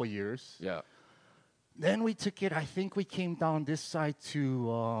like a couple years. Yeah. Then we took it. I think we came down this side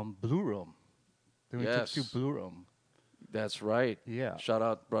to Blue Room. Then we took to Blue Room. That's right. Yeah. Shout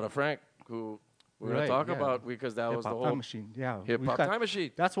out Brother Frank, who we're going to talk about because that was the whole Time Machine. Yeah. Hip-Hop Time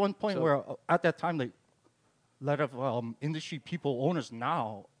Machine. That's one point where at that time, like, a lot of industry people, owners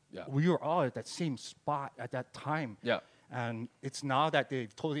now, we were all at that same spot at that time. Yeah. And it's now that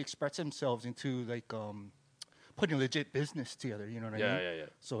they've totally expressed themselves into like putting legit business together. You know what I mean? Yeah.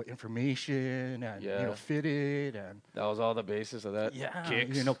 So information and fitted and that was all the basis of that. Yeah.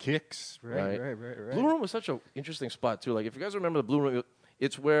 Kicks. Kicks. Right. Blue Room was such an interesting spot too. Like if you guys remember the Blue Room,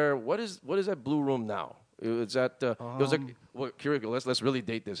 it's where what is that Blue Room now? It's at it was like let's really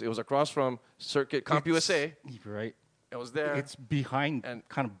date this. It was across from Circuit CompUSA. Right. It was there. It's behind and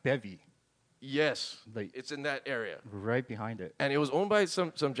kind of Bevy. Yes, it's in that area, right behind it, and it was owned by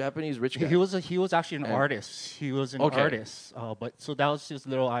some Japanese rich guy. He was actually an artist. He was an artist, but so that was his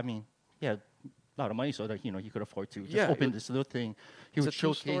little. I mean, a lot of money, so that he could afford to just open this little thing. He would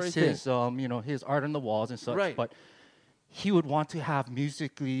showcase his his art on the walls and such. Right. But he would want to have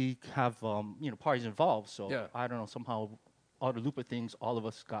musically parties involved. So I don't know, somehow all the Lupa things, all of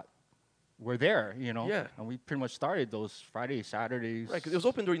us were there, Yeah. and we pretty much started those Fridays, Saturdays. Right, because it was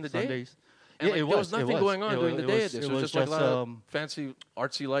open during the Sundays. day. And There was nothing going on during the day. It was just like a lot of fancy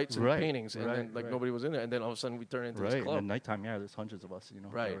artsy lights and paintings, and then nobody was in there. And then all of a sudden we turned into this club. And at nighttime, there's hundreds of us,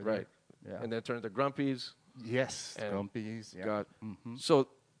 Right. Yeah. And then it turned into Grumpies. Yes, Grumpies. Yeah. So,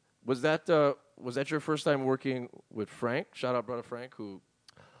 was that your first time working with Frank? Shout out, Brother Frank, who.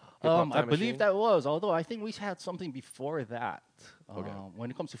 I believe that was, although I think we had something before that. When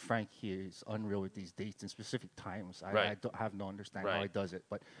it comes to Frank, he is unreal with these dates and specific times. I don't have no understanding how he does it,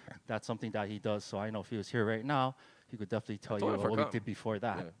 but that's something that he does. So I know if he was here right now, he could definitely tell you what we did before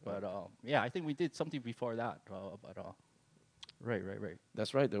that. But I think we did something before that. Right.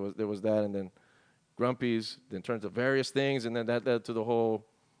 That's right. There was that, and then Grumpies, then turned to various things, and then that led to the whole.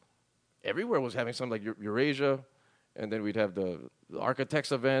 Everywhere was having something like Eurasia. And then we'd have the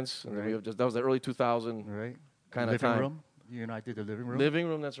architects events, and then we have that was the early 2000 kind of time. Living room, you and I did the living room. Living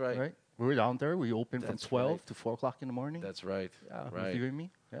room, that's right. Right, we were down there. We opened from 12 to 4 o'clock in the morning. That's right. Yeah, right. You and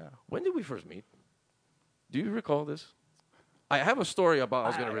me. Yeah. When did we first meet? Do you recall this? I have a story about I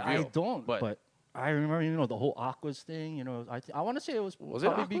was going to reveal. I don't, but I remember, the whole Aquas thing. I want to say it was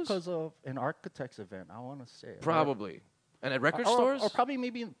probably because of an architects event. I want to say probably, and at record stores, or probably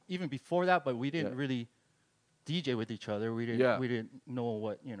maybe even before that. But we didn't really DJ with each other. We didn't know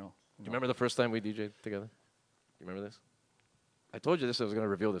what. Do you remember the first time we DJed together? You remember this? I told you this. I was going to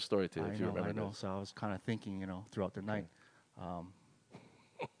reveal this story to you. You remember? I know. So I was kind of thinking, throughout the night.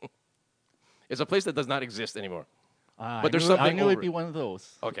 It's a place that does not exist anymore. But there's something. I knew it'd be one of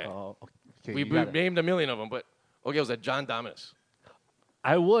those. Okay. We named a million of them, but it was at John Dominus.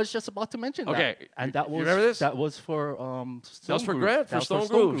 I was just about to mention that. Okay. And that was, you remember this? That was for That was for Grant, for Stone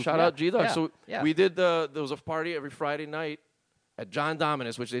Groove. Shout out G-Dog. Yeah. So we did there was a party every Friday night at John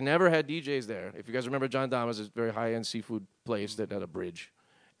Dominus, which they never had DJs there. If you guys remember John Dominus, it's a very high-end seafood place that had a bridge.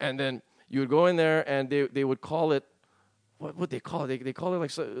 And then you would go in there, and they would call it, what would they call it? They call it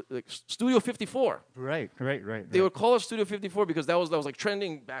like Studio 54. Right. They would call it Studio 54 because that was like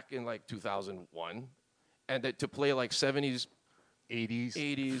trending back in like 2001. And to play like 70s, 80s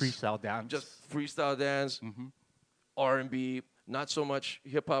freestyle dance, just freestyle dance, R&B, not so much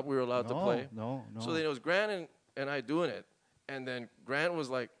hip hop we were allowed to play. No. So then it was Grant and I doing it, and then Grant was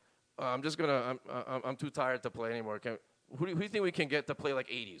like, I'm too tired to play anymore. Who do you think we can get to play like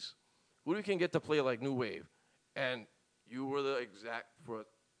 80s? Who do we can get to play like new wave? And you were the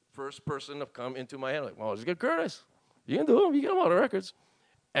first person to come into my head. Like, well, just get Curtis. You can do them. You get them all the records.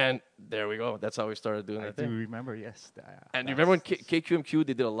 And there we go. That's how we started doing that thing. I do remember, yes. And you remember when KQMQ,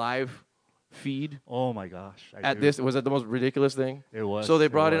 they did a live feed? Oh, my gosh. Was that the most ridiculous thing? It was. So they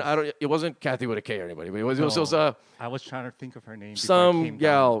brought in, it wasn't Kathy with a K or anybody, but it was I was trying to think of her name. Some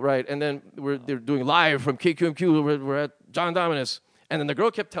gal, right. And then they're doing live from KQMQ. We're at John Dominus. And then the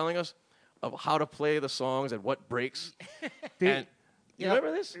girl kept telling us of how to play the songs and what breaks. You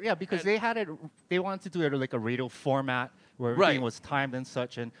remember this? Yeah, because they wanted to do it like a radio format where everything was timed and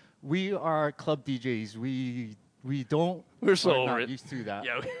such. And we are club DJs. We're not used to that.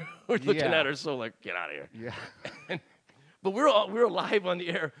 Yeah, we're looking at her so like, get out of here. Yeah. But we were live on the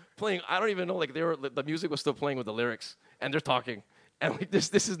air playing. I don't even know, like the music was still playing with the lyrics, and they're talking, and like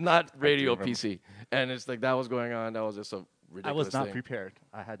this is not radio PC, and it's like that was going on. That was just a ridiculous I was not thing. prepared.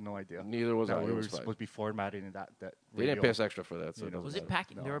 I had no idea. Neither was I. We were supposed to be formatting in that. They didn't pay us extra for that. So was it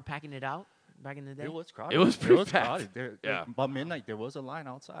packing? No. They were packing it out back in the day. It was crowded. It was pretty crowded. Yeah. By midnight, there was a line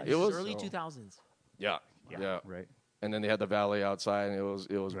outside. It was early 2000s. Yeah. Right. And then they had the valet outside, and it was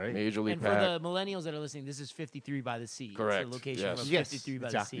majorly And packed. for the millennials that are listening, this is 53 by the Sea. Correct. It's the location Yes. of Yes, 53 by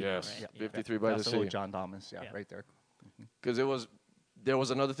exactly. the Sea. Yes. Right? 53 by the That's Sea. old John Thomas. Yeah, right there. Because there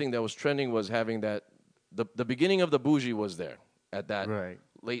was another thing that was trending was having that the beginning of the bougie was there at that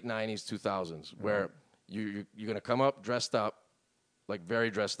late 90s 2000s where you're gonna come up dressed up, like very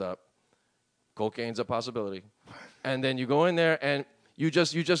dressed up. Cocaine's a possibility, and then you go in there and you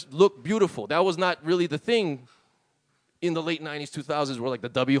just look beautiful. That was not really the thing in the late 90s 2000s where like the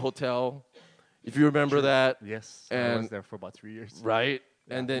W Hotel, if you remember that. Yes, and I was there for about 3 years. Right.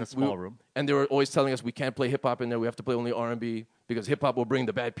 Yeah, and then in a small room. And they were always telling us we can't play hip hop in there. We have to play only R&B because hip hop will bring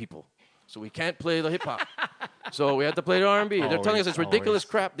the bad people. So we can't play the hip hop. So we had to play the R&B. They're telling us it's ridiculous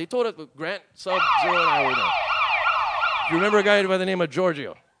crap. They told us Grant, Sub, Zero, and I were there. You remember a guy by the name of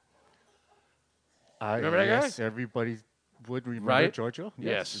Giorgio? Remember that guy? Yes, everybody would remember Giorgio.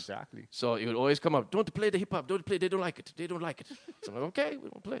 Yes, exactly. So he would always come up, don't play the hip hop, don't play, they don't like it, they don't like it. So I'm like, okay, we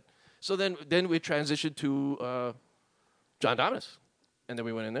won't play it. So then we transitioned to John Thomas. And then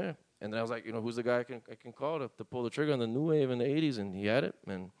we went in there. And then I was like, who's the guy I can call to pull the trigger on the new wave in the 80s? And he had it.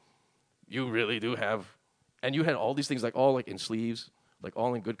 And you really do have, and you had all these things, like all like in sleeves, like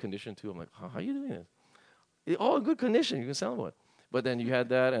all in good condition too. I'm like, how are you doing this? All in good condition, you can sell one. But then you had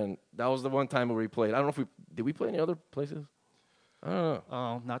that, and that was the one time where we played. I don't know if did we play any other places? I don't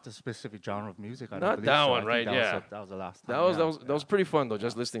know. Not the specific genre of music. I don't Not believe that so. one, I right? think Yeah. That was the last time. That was pretty fun though,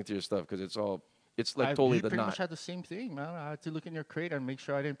 just listening to your stuff because it's like totally you the pretty knot. much had the same thing, man. I had to look in your crate and make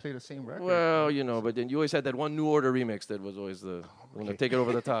sure I didn't play the same record. Well, but then you always had that one New Order remix that was always the one to take it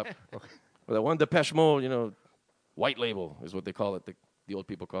over the top. Or that one Depeche Mode, white label is what they call it. The old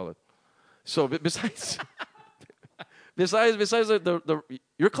people call it. So besides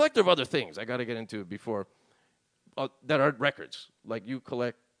you're a collector of other things. I got to get into before that are records. Like you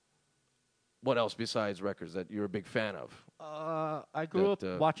collect. What else besides records that you're a big fan of? I grew up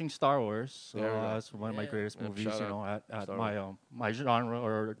watching Star Wars. That's one of my greatest Yeah, movies, at Star my Wars. my genre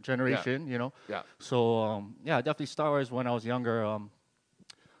or generation, Yeah. So definitely Star Wars. When I was younger,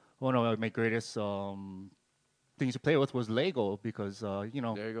 one of my greatest things to play with was Lego because There you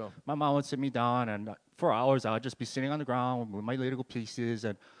go. my mom would sit me down and for hours I would just be sitting on the ground with my Lego pieces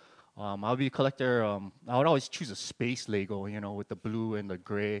and I would be a collector. I would always choose a space Lego, with the blue and the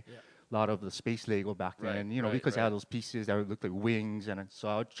gray. Yeah. A lot of the space Lego back then, because I had those pieces that would look like wings, and so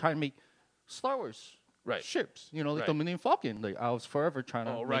I would try and make Star Wars ships, like the Millennium Falcon. Like I was forever trying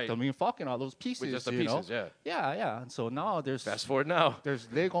to make the Millennium Falcon, all those pieces. With just the pieces, yeah. And so now fast forward now. There's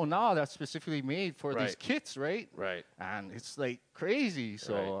Lego now that's specifically made for these kits, right? Right. And it's like crazy.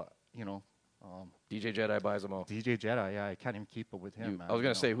 So DJ Jedi buys them all. DJ Jedi, I can't even keep up with him. Man, I was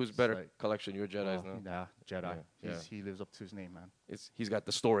gonna say, who's better collection? Your Jedi's now. Yeah, Jedi. He lives up to his name, man. He's got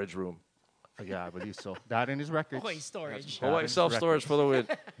the storage room. Yeah, I believe so. That in his records. Hawaii storage. Hawaii self-storage for the win.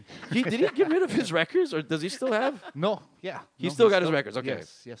 Did he get rid of his records, or does he still have? No, yeah. He still got his records, okay.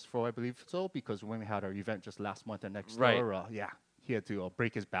 Yes, for I believe so, because when we had our event just last month at Next Right. Door, he had to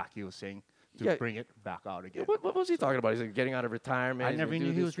break his back, he was saying, to bring it back out again. What was he talking about? He's like getting out of retirement. I never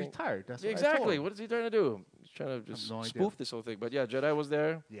knew he was retired. That's what I exactly. told him. What is he trying to do? He's trying to just spoof this whole thing. But yeah, Jedi was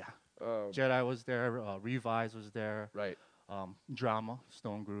there. Yeah. Jedi was there. Revise was there. Right. Drama,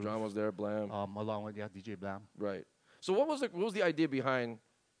 Stone Groove. Drama was there. Blam. Along with DJ Blam. Right. So what was the idea behind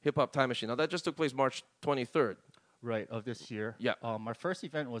Hip Hop Time Machine? Now that just took place March 23rd. Right, of this year. Yeah. Our first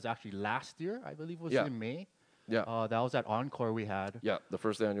event was actually last year. I believe it was in May. Yeah. That was at Encore we had. Yeah, the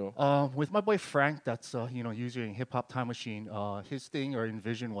first annual. With my boy Frank, that's using Hip Hop Time Machine. His thing or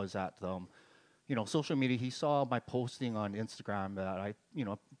envision was that social media. He saw my posting on Instagram that I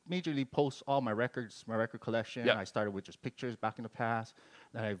majorly post all my records, my record collection. Yeah. I started with just pictures back in the past.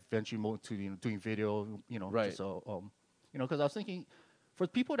 Then I eventually moved to doing video. Right. So because I was thinking, for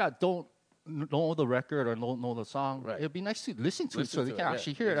people that don't know the record or don't know the song, it'd be nice to listen to it so they can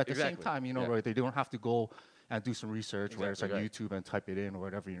actually hear it at the same time. Where they don't have to go and do some research, whether it's on YouTube and type it in or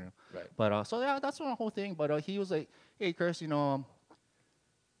whatever, Right. But that's the whole thing. But he was like, "Hey, Chris,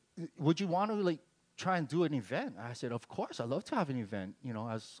 would you want to try and do an event?" I said, "Of course, I'd love to have an event.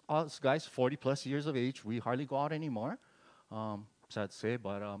 As us guys, 40+ years of age, we hardly go out anymore. Sad to say,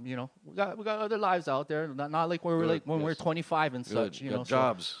 but we got other lives out there. Not like when we're 25 and such. Got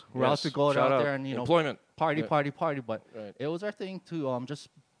jobs. So we're out to go out there and employment, party. But it was our thing to just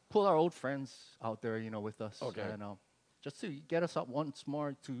pull our old friends out there, with us, and just to get us up once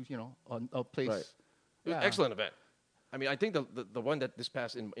more to a place. Right. It was an excellent event. I mean, I think the one that this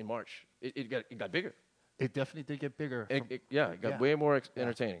passed in March, it got bigger. It definitely did get bigger. It got way more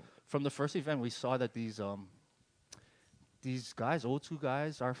entertaining. From the first event, we saw that these these guys, old two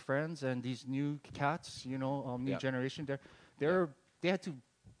guys, are friends, and these new cats, new generation, they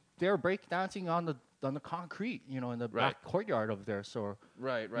were break dancing on the concrete, in the back courtyard of there. So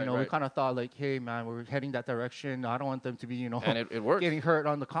right. We kind of thought like, hey man, we're heading that direction. I don't want them to be, and it worked. getting hurt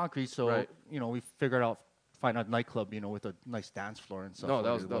on the concrete. So we figured out find a nightclub, with a nice dance floor and stuff. No,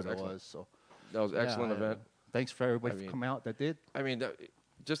 that was excellent. So that was excellent event. Thanks for everybody for coming out that did. I mean,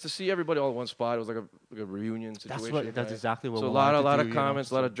 just to see everybody all in one spot, it was like a reunion situation. That's exactly what. So a lot of comments,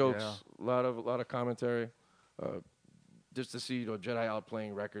 a lot of jokes, a lot of commentary. Just to see Jedi out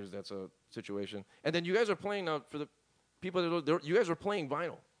playing records, that's a situation. And then you guys are playing now for the people that don't, you guys are playing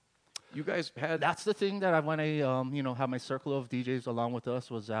vinyl. You guys had. That's the thing that I want to have my circle of DJs along with us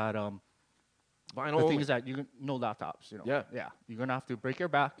was that vinyl. The thing is that no laptops. Yeah. You're gonna have to break your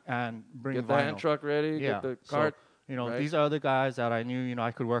back and bring get the hand truck ready. Get the cart. So, these are other guys that I knew.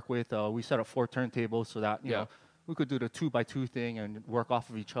 I could work with. We set up 4 turntables so that we could do the 2x2 thing and work off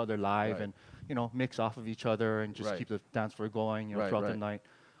of each other live and mix off of each other and just keep the dance floor going throughout the night.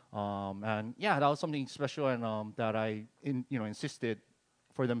 And that was something special and that I insisted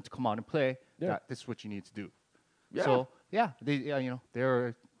for them to come on and play. That this is what you need to do. Yeah. So they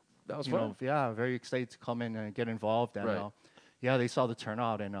were. That was fun. Very excited to come in and get involved and they saw the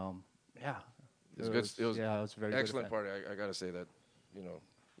turnout and it was a very excellent good party. I gotta say that,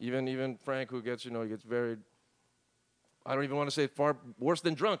 even Frank, who gets he gets very. I don't even want to say far worse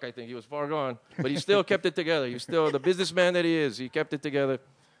than drunk. I think he was far gone, but he still kept it together. He's still the businessman that he is. He kept it together,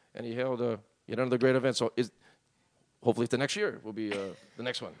 and he held another great event. So hopefully the next year will be the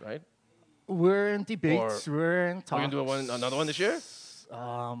next one, right? We're in debates. We're in talks. We're gonna do another one this year.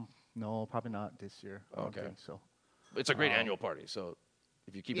 No, probably not this year. I don't think so. It's a great annual party, so.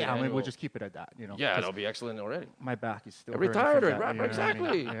 If you keep it annual, we'll just keep it at that. Yeah, it'll be excellent already. My back is still retired, right?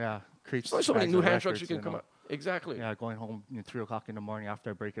 Exactly. Yeah, there's so many new hand trucks you can come up. Exactly. Yeah, going home 3 o'clock in the morning after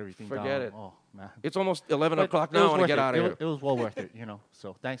I break everything down. Forget it. Oh man, it's almost 11 o'clock now. I want to get out of here. It was well worth it,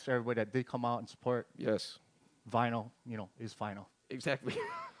 So thanks to everybody that did come out and support. Yes. Vinyl, is vinyl. Exactly.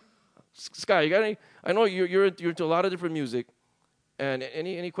 Sky, you got any? I know you're into a lot of different music. And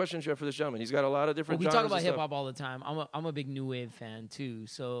any questions you have for this gentleman? He's got a lot of different. We talk about hip hop all the time. I'm a big new wave fan too.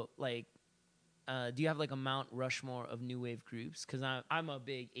 So like, do you have like a Mount Rushmore of new wave groups? Because I'm a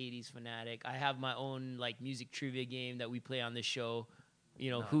big '80s fanatic. I have my own like music trivia game that we play on this show.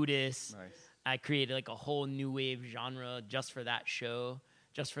 Hoodis. Nice. I created like a whole new wave genre just for that show,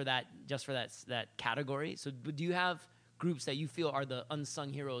 just for that category. So do you have groups that you feel are the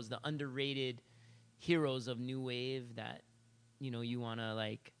unsung heroes, the underrated heroes of new wave that? You want to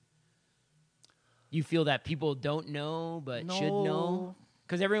like, you feel that people don't know but should know?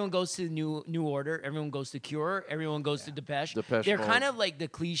 Because everyone goes to New Order, everyone goes to Cure, everyone goes to Depeche. They're kind of like the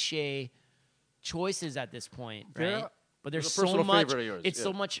cliche choices at this point, right? But there's so much. It's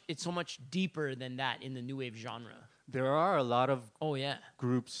so much deeper than that in the new wave genre. There are a lot of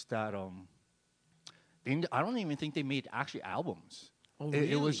groups that I don't even think they made actually albums. Oh,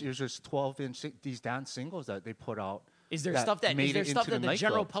 really? It was just 12-inch these dance singles that they put out. Is there stuff that the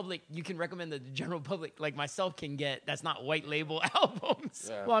general public you can recommend that the general public like myself can get that's not white label albums?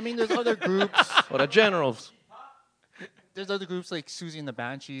 Yeah. Well, I mean, there's other groups. Well, the generals. There's other groups like Susie and the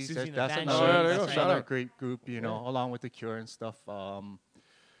Banshees. That's Banshees. Another great group, along with the Cure and stuff. Were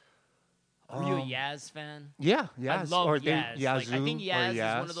you a Yaz fan? Yeah, Yaz. I love Yaz. Yazoo, I think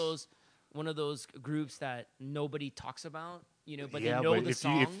Yaz is one of those groups that nobody talks about, but they know the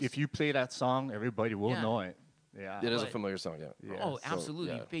songs. If you play that song, everybody will know it. Yeah, it is a familiar song. Yeah. Oh,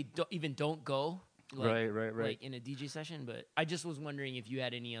 absolutely. Don't go. Right. Like in a DJ session, but I just was wondering if you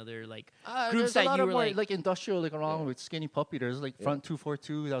had any other like groups that you were like industrial, like along with Skinny Puppy. There's like Front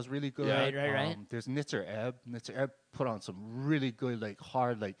 242 that was really good. Right. There's Nitzer Ebb. Nitzer Ebb put on some really good like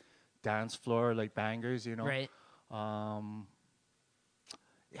hard like dance floor like bangers. Right. I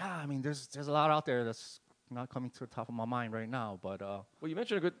mean, there's a lot out there that's not coming to the top of my mind right now, but well, you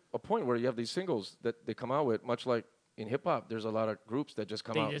mentioned a point where you have these singles that they come out with, much like in hip hop. There's a lot of groups that just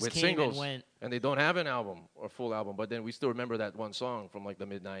come out with singles, and they don't have an album or full album, but then we still remember that one song from like the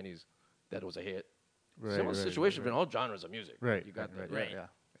mid '90s that was a hit. Similar situation in all genres of music. Right. You got that. Right. Yeah.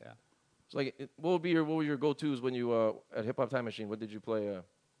 It's like, what were your go-tos when you at Hip Hop Time Machine? What did you play?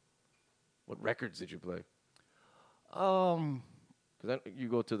 What records did you play? Because you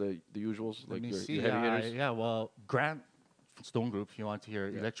go to the usuals, like your heavy hitters. Yeah, well, Grant Stone Group, he wanted to hear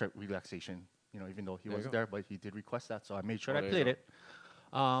Electric Relaxation, even though he wasn't there, but he did request that, so I made sure I played it.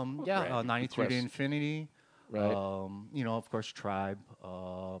 93 to Infinity. Right. Of course, Tribe.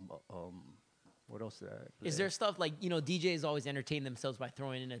 What else did I play? Is there stuff like, DJs always entertain themselves by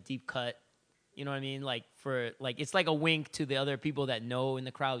throwing in a deep cut You know what I mean? Like it's like a wink to the other people that know in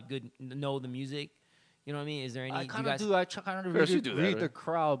the crowd, know the music. You know what I mean? Is there any? I kind of do. I kind of read the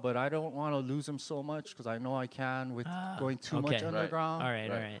crowd, but I don't want to lose them so much because I know I can with going too much underground. All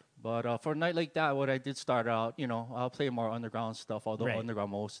right. But for a night like that, what I did start out, I'll play more underground stuff, although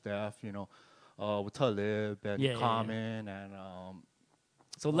underground Mos Def, with Talib and Common and.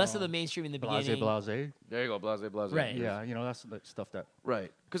 So less of the mainstream in the beginning. Blase. There you go, Blase. Right. Yeah, that's the stuff that.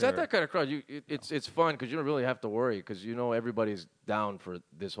 Right. Because at that kind of crowd, it's fun because you don't really have to worry because everybody's down for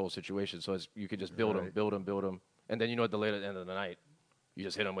this whole situation. So you can just build them. And then at the end of the night, you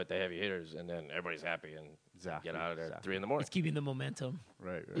just hit them with the heavy hitters and then everybody's happy and get out of there at 3 a.m. It's keeping the momentum.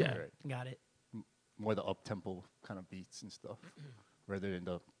 Right. Got it. More the up-tempo kind of beats and stuff rather than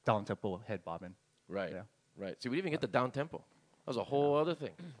the down-tempo head bobbing. Right. Yeah. Right. See, we didn't even get the down-tempo. That was a whole other thing.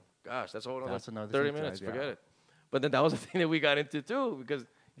 Gosh, that's another 30 minutes. Forget it. But then that was the thing that we got into too, because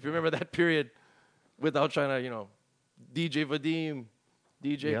if you remember that period, without trying to, DJ Vadim,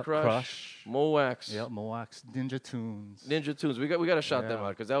 DJ Crush, Mowax. Yeah, Mowax, Ninja Tunes. We got to shout them out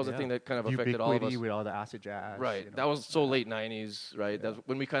because that was the thing that kind of affected all of us. With all the acid jazz. Right. That was so late 90s, right? That's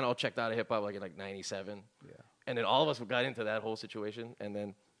when we kind of all checked out of hip hop, in 97. Yeah. And then all of us got into that whole situation, and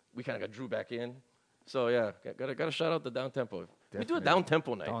then we kind of got drew back in. So yeah, gotta shout out the down tempo. We do a down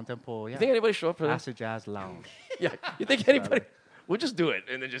tempo night. Down tempo, yeah. You think anybody show up for that? Acid Jazz Lounge. Yeah. You think anybody? We'll just do it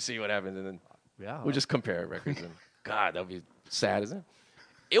and then just see what happens, and then we'll just compare records. And God, that'll be sad, isn't it?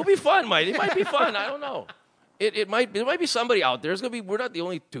 It'll be fun, Mike. It might be fun. I don't know. It might be somebody out there. We're not the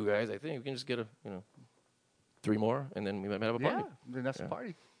only 2 guys. I think we can just get 3 more, and then we might have a party. Yeah, then that's a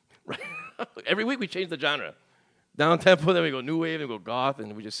party. Right. Every week we change the genre. Down tempo, then we go new wave, and we go goth,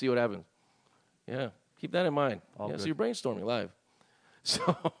 and we just see what happens. Yeah, keep that in mind. So you're brainstorming live.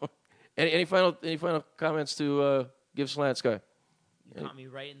 So, any final comments to give Slant Sky? You caught me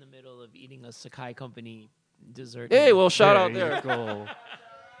right in the middle of eating a Sakai Company dessert. Hey, well, shout out there. Go.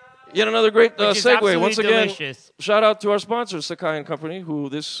 Yet another great segue. Once again, delicious. Shout out to our sponsor, Sakai and Company, who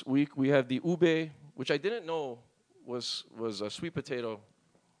this week we have the ube, which I didn't know was a sweet potato.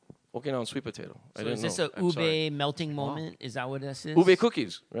 Okinawan sweet potato. So is this a ube melting moment? Is that what this is? Ube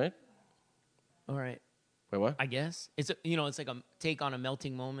cookies, right? All right. Wait, what? I guess it's it's like a take on a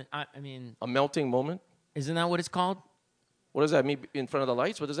melting moment. I mean, a melting moment. Isn't that what it's called? What does that mean in front of the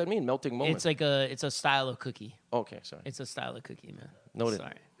lights? What does that mean? Melting moment. It's like it's a style of cookie. Okay, sorry. It's a style of cookie, man. Noted.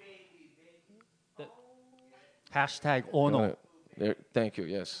 Sorry. Hashtag Ono. There, thank you.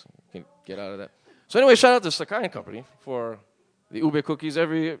 Yes, you can get out of that. So anyway, shout out to Sakai and Company for the ube cookies.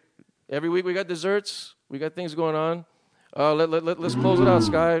 Every week we got desserts. We got things going on. Let's close it out,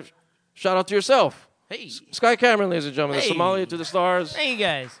 Sky. Shout out to yourself. Hey. Sky Cameron, ladies and gentlemen. Hey. The Somalia to the stars. Hey,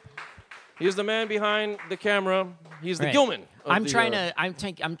 guys. He's the man behind the camera. He's the Gilman. I'm trying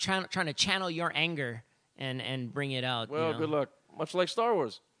to channel your anger and bring it out. Well, good luck. Much like Star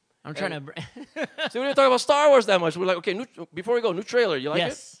Wars. I'm trying to. See, we didn't talk about Star Wars that much. We're like, okay, before we go, new trailer. You like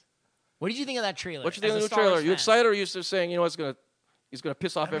it? What did you think of that trailer? What you think of the new trailer? You excited, or are you just saying, he's gonna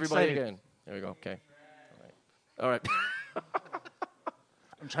piss off everybody again? There we go. Okay. All right.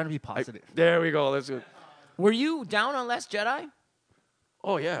 I'm trying to be positive. There we go. That's good. Were you down on Last Jedi?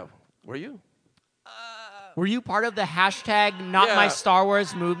 Oh yeah. Were you? Were you part of the hashtag Not My Star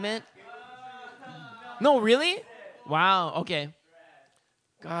Wars movement? No, really? Wow. Okay.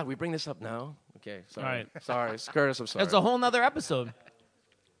 God, we bring this up now. Okay. Sorry. All right. Sorry, Curtis. I'm sorry. That's a whole nother episode.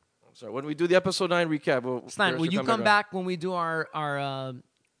 I'm sorry. When we do the episode 9 recap, Slant, will you come back when we do our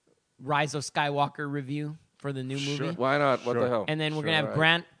Rise of Skywalker review for the new movie? Sure. Why not? What the hell? And then we're gonna have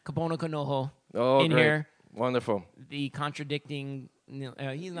Grant Kapono Konoho in great. here. Wonderful. The contradicting.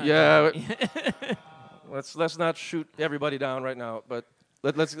 He's not. Yeah. Let's not shoot everybody down right now. But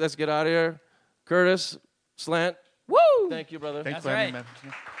let's get out of here. Curtis, Slant. Woo! Thank you, brother. Thanks for having me,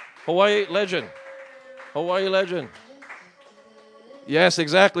 man. Hawaii legend. Hawaii legend. Yes,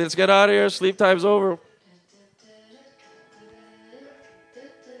 exactly. Let's get out of here. Sleep time's over.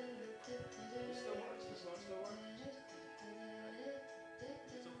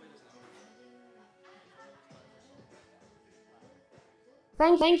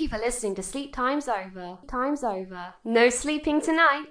 Thank you for listening to Sleep Time's Over. Time's over. No sleeping tonight.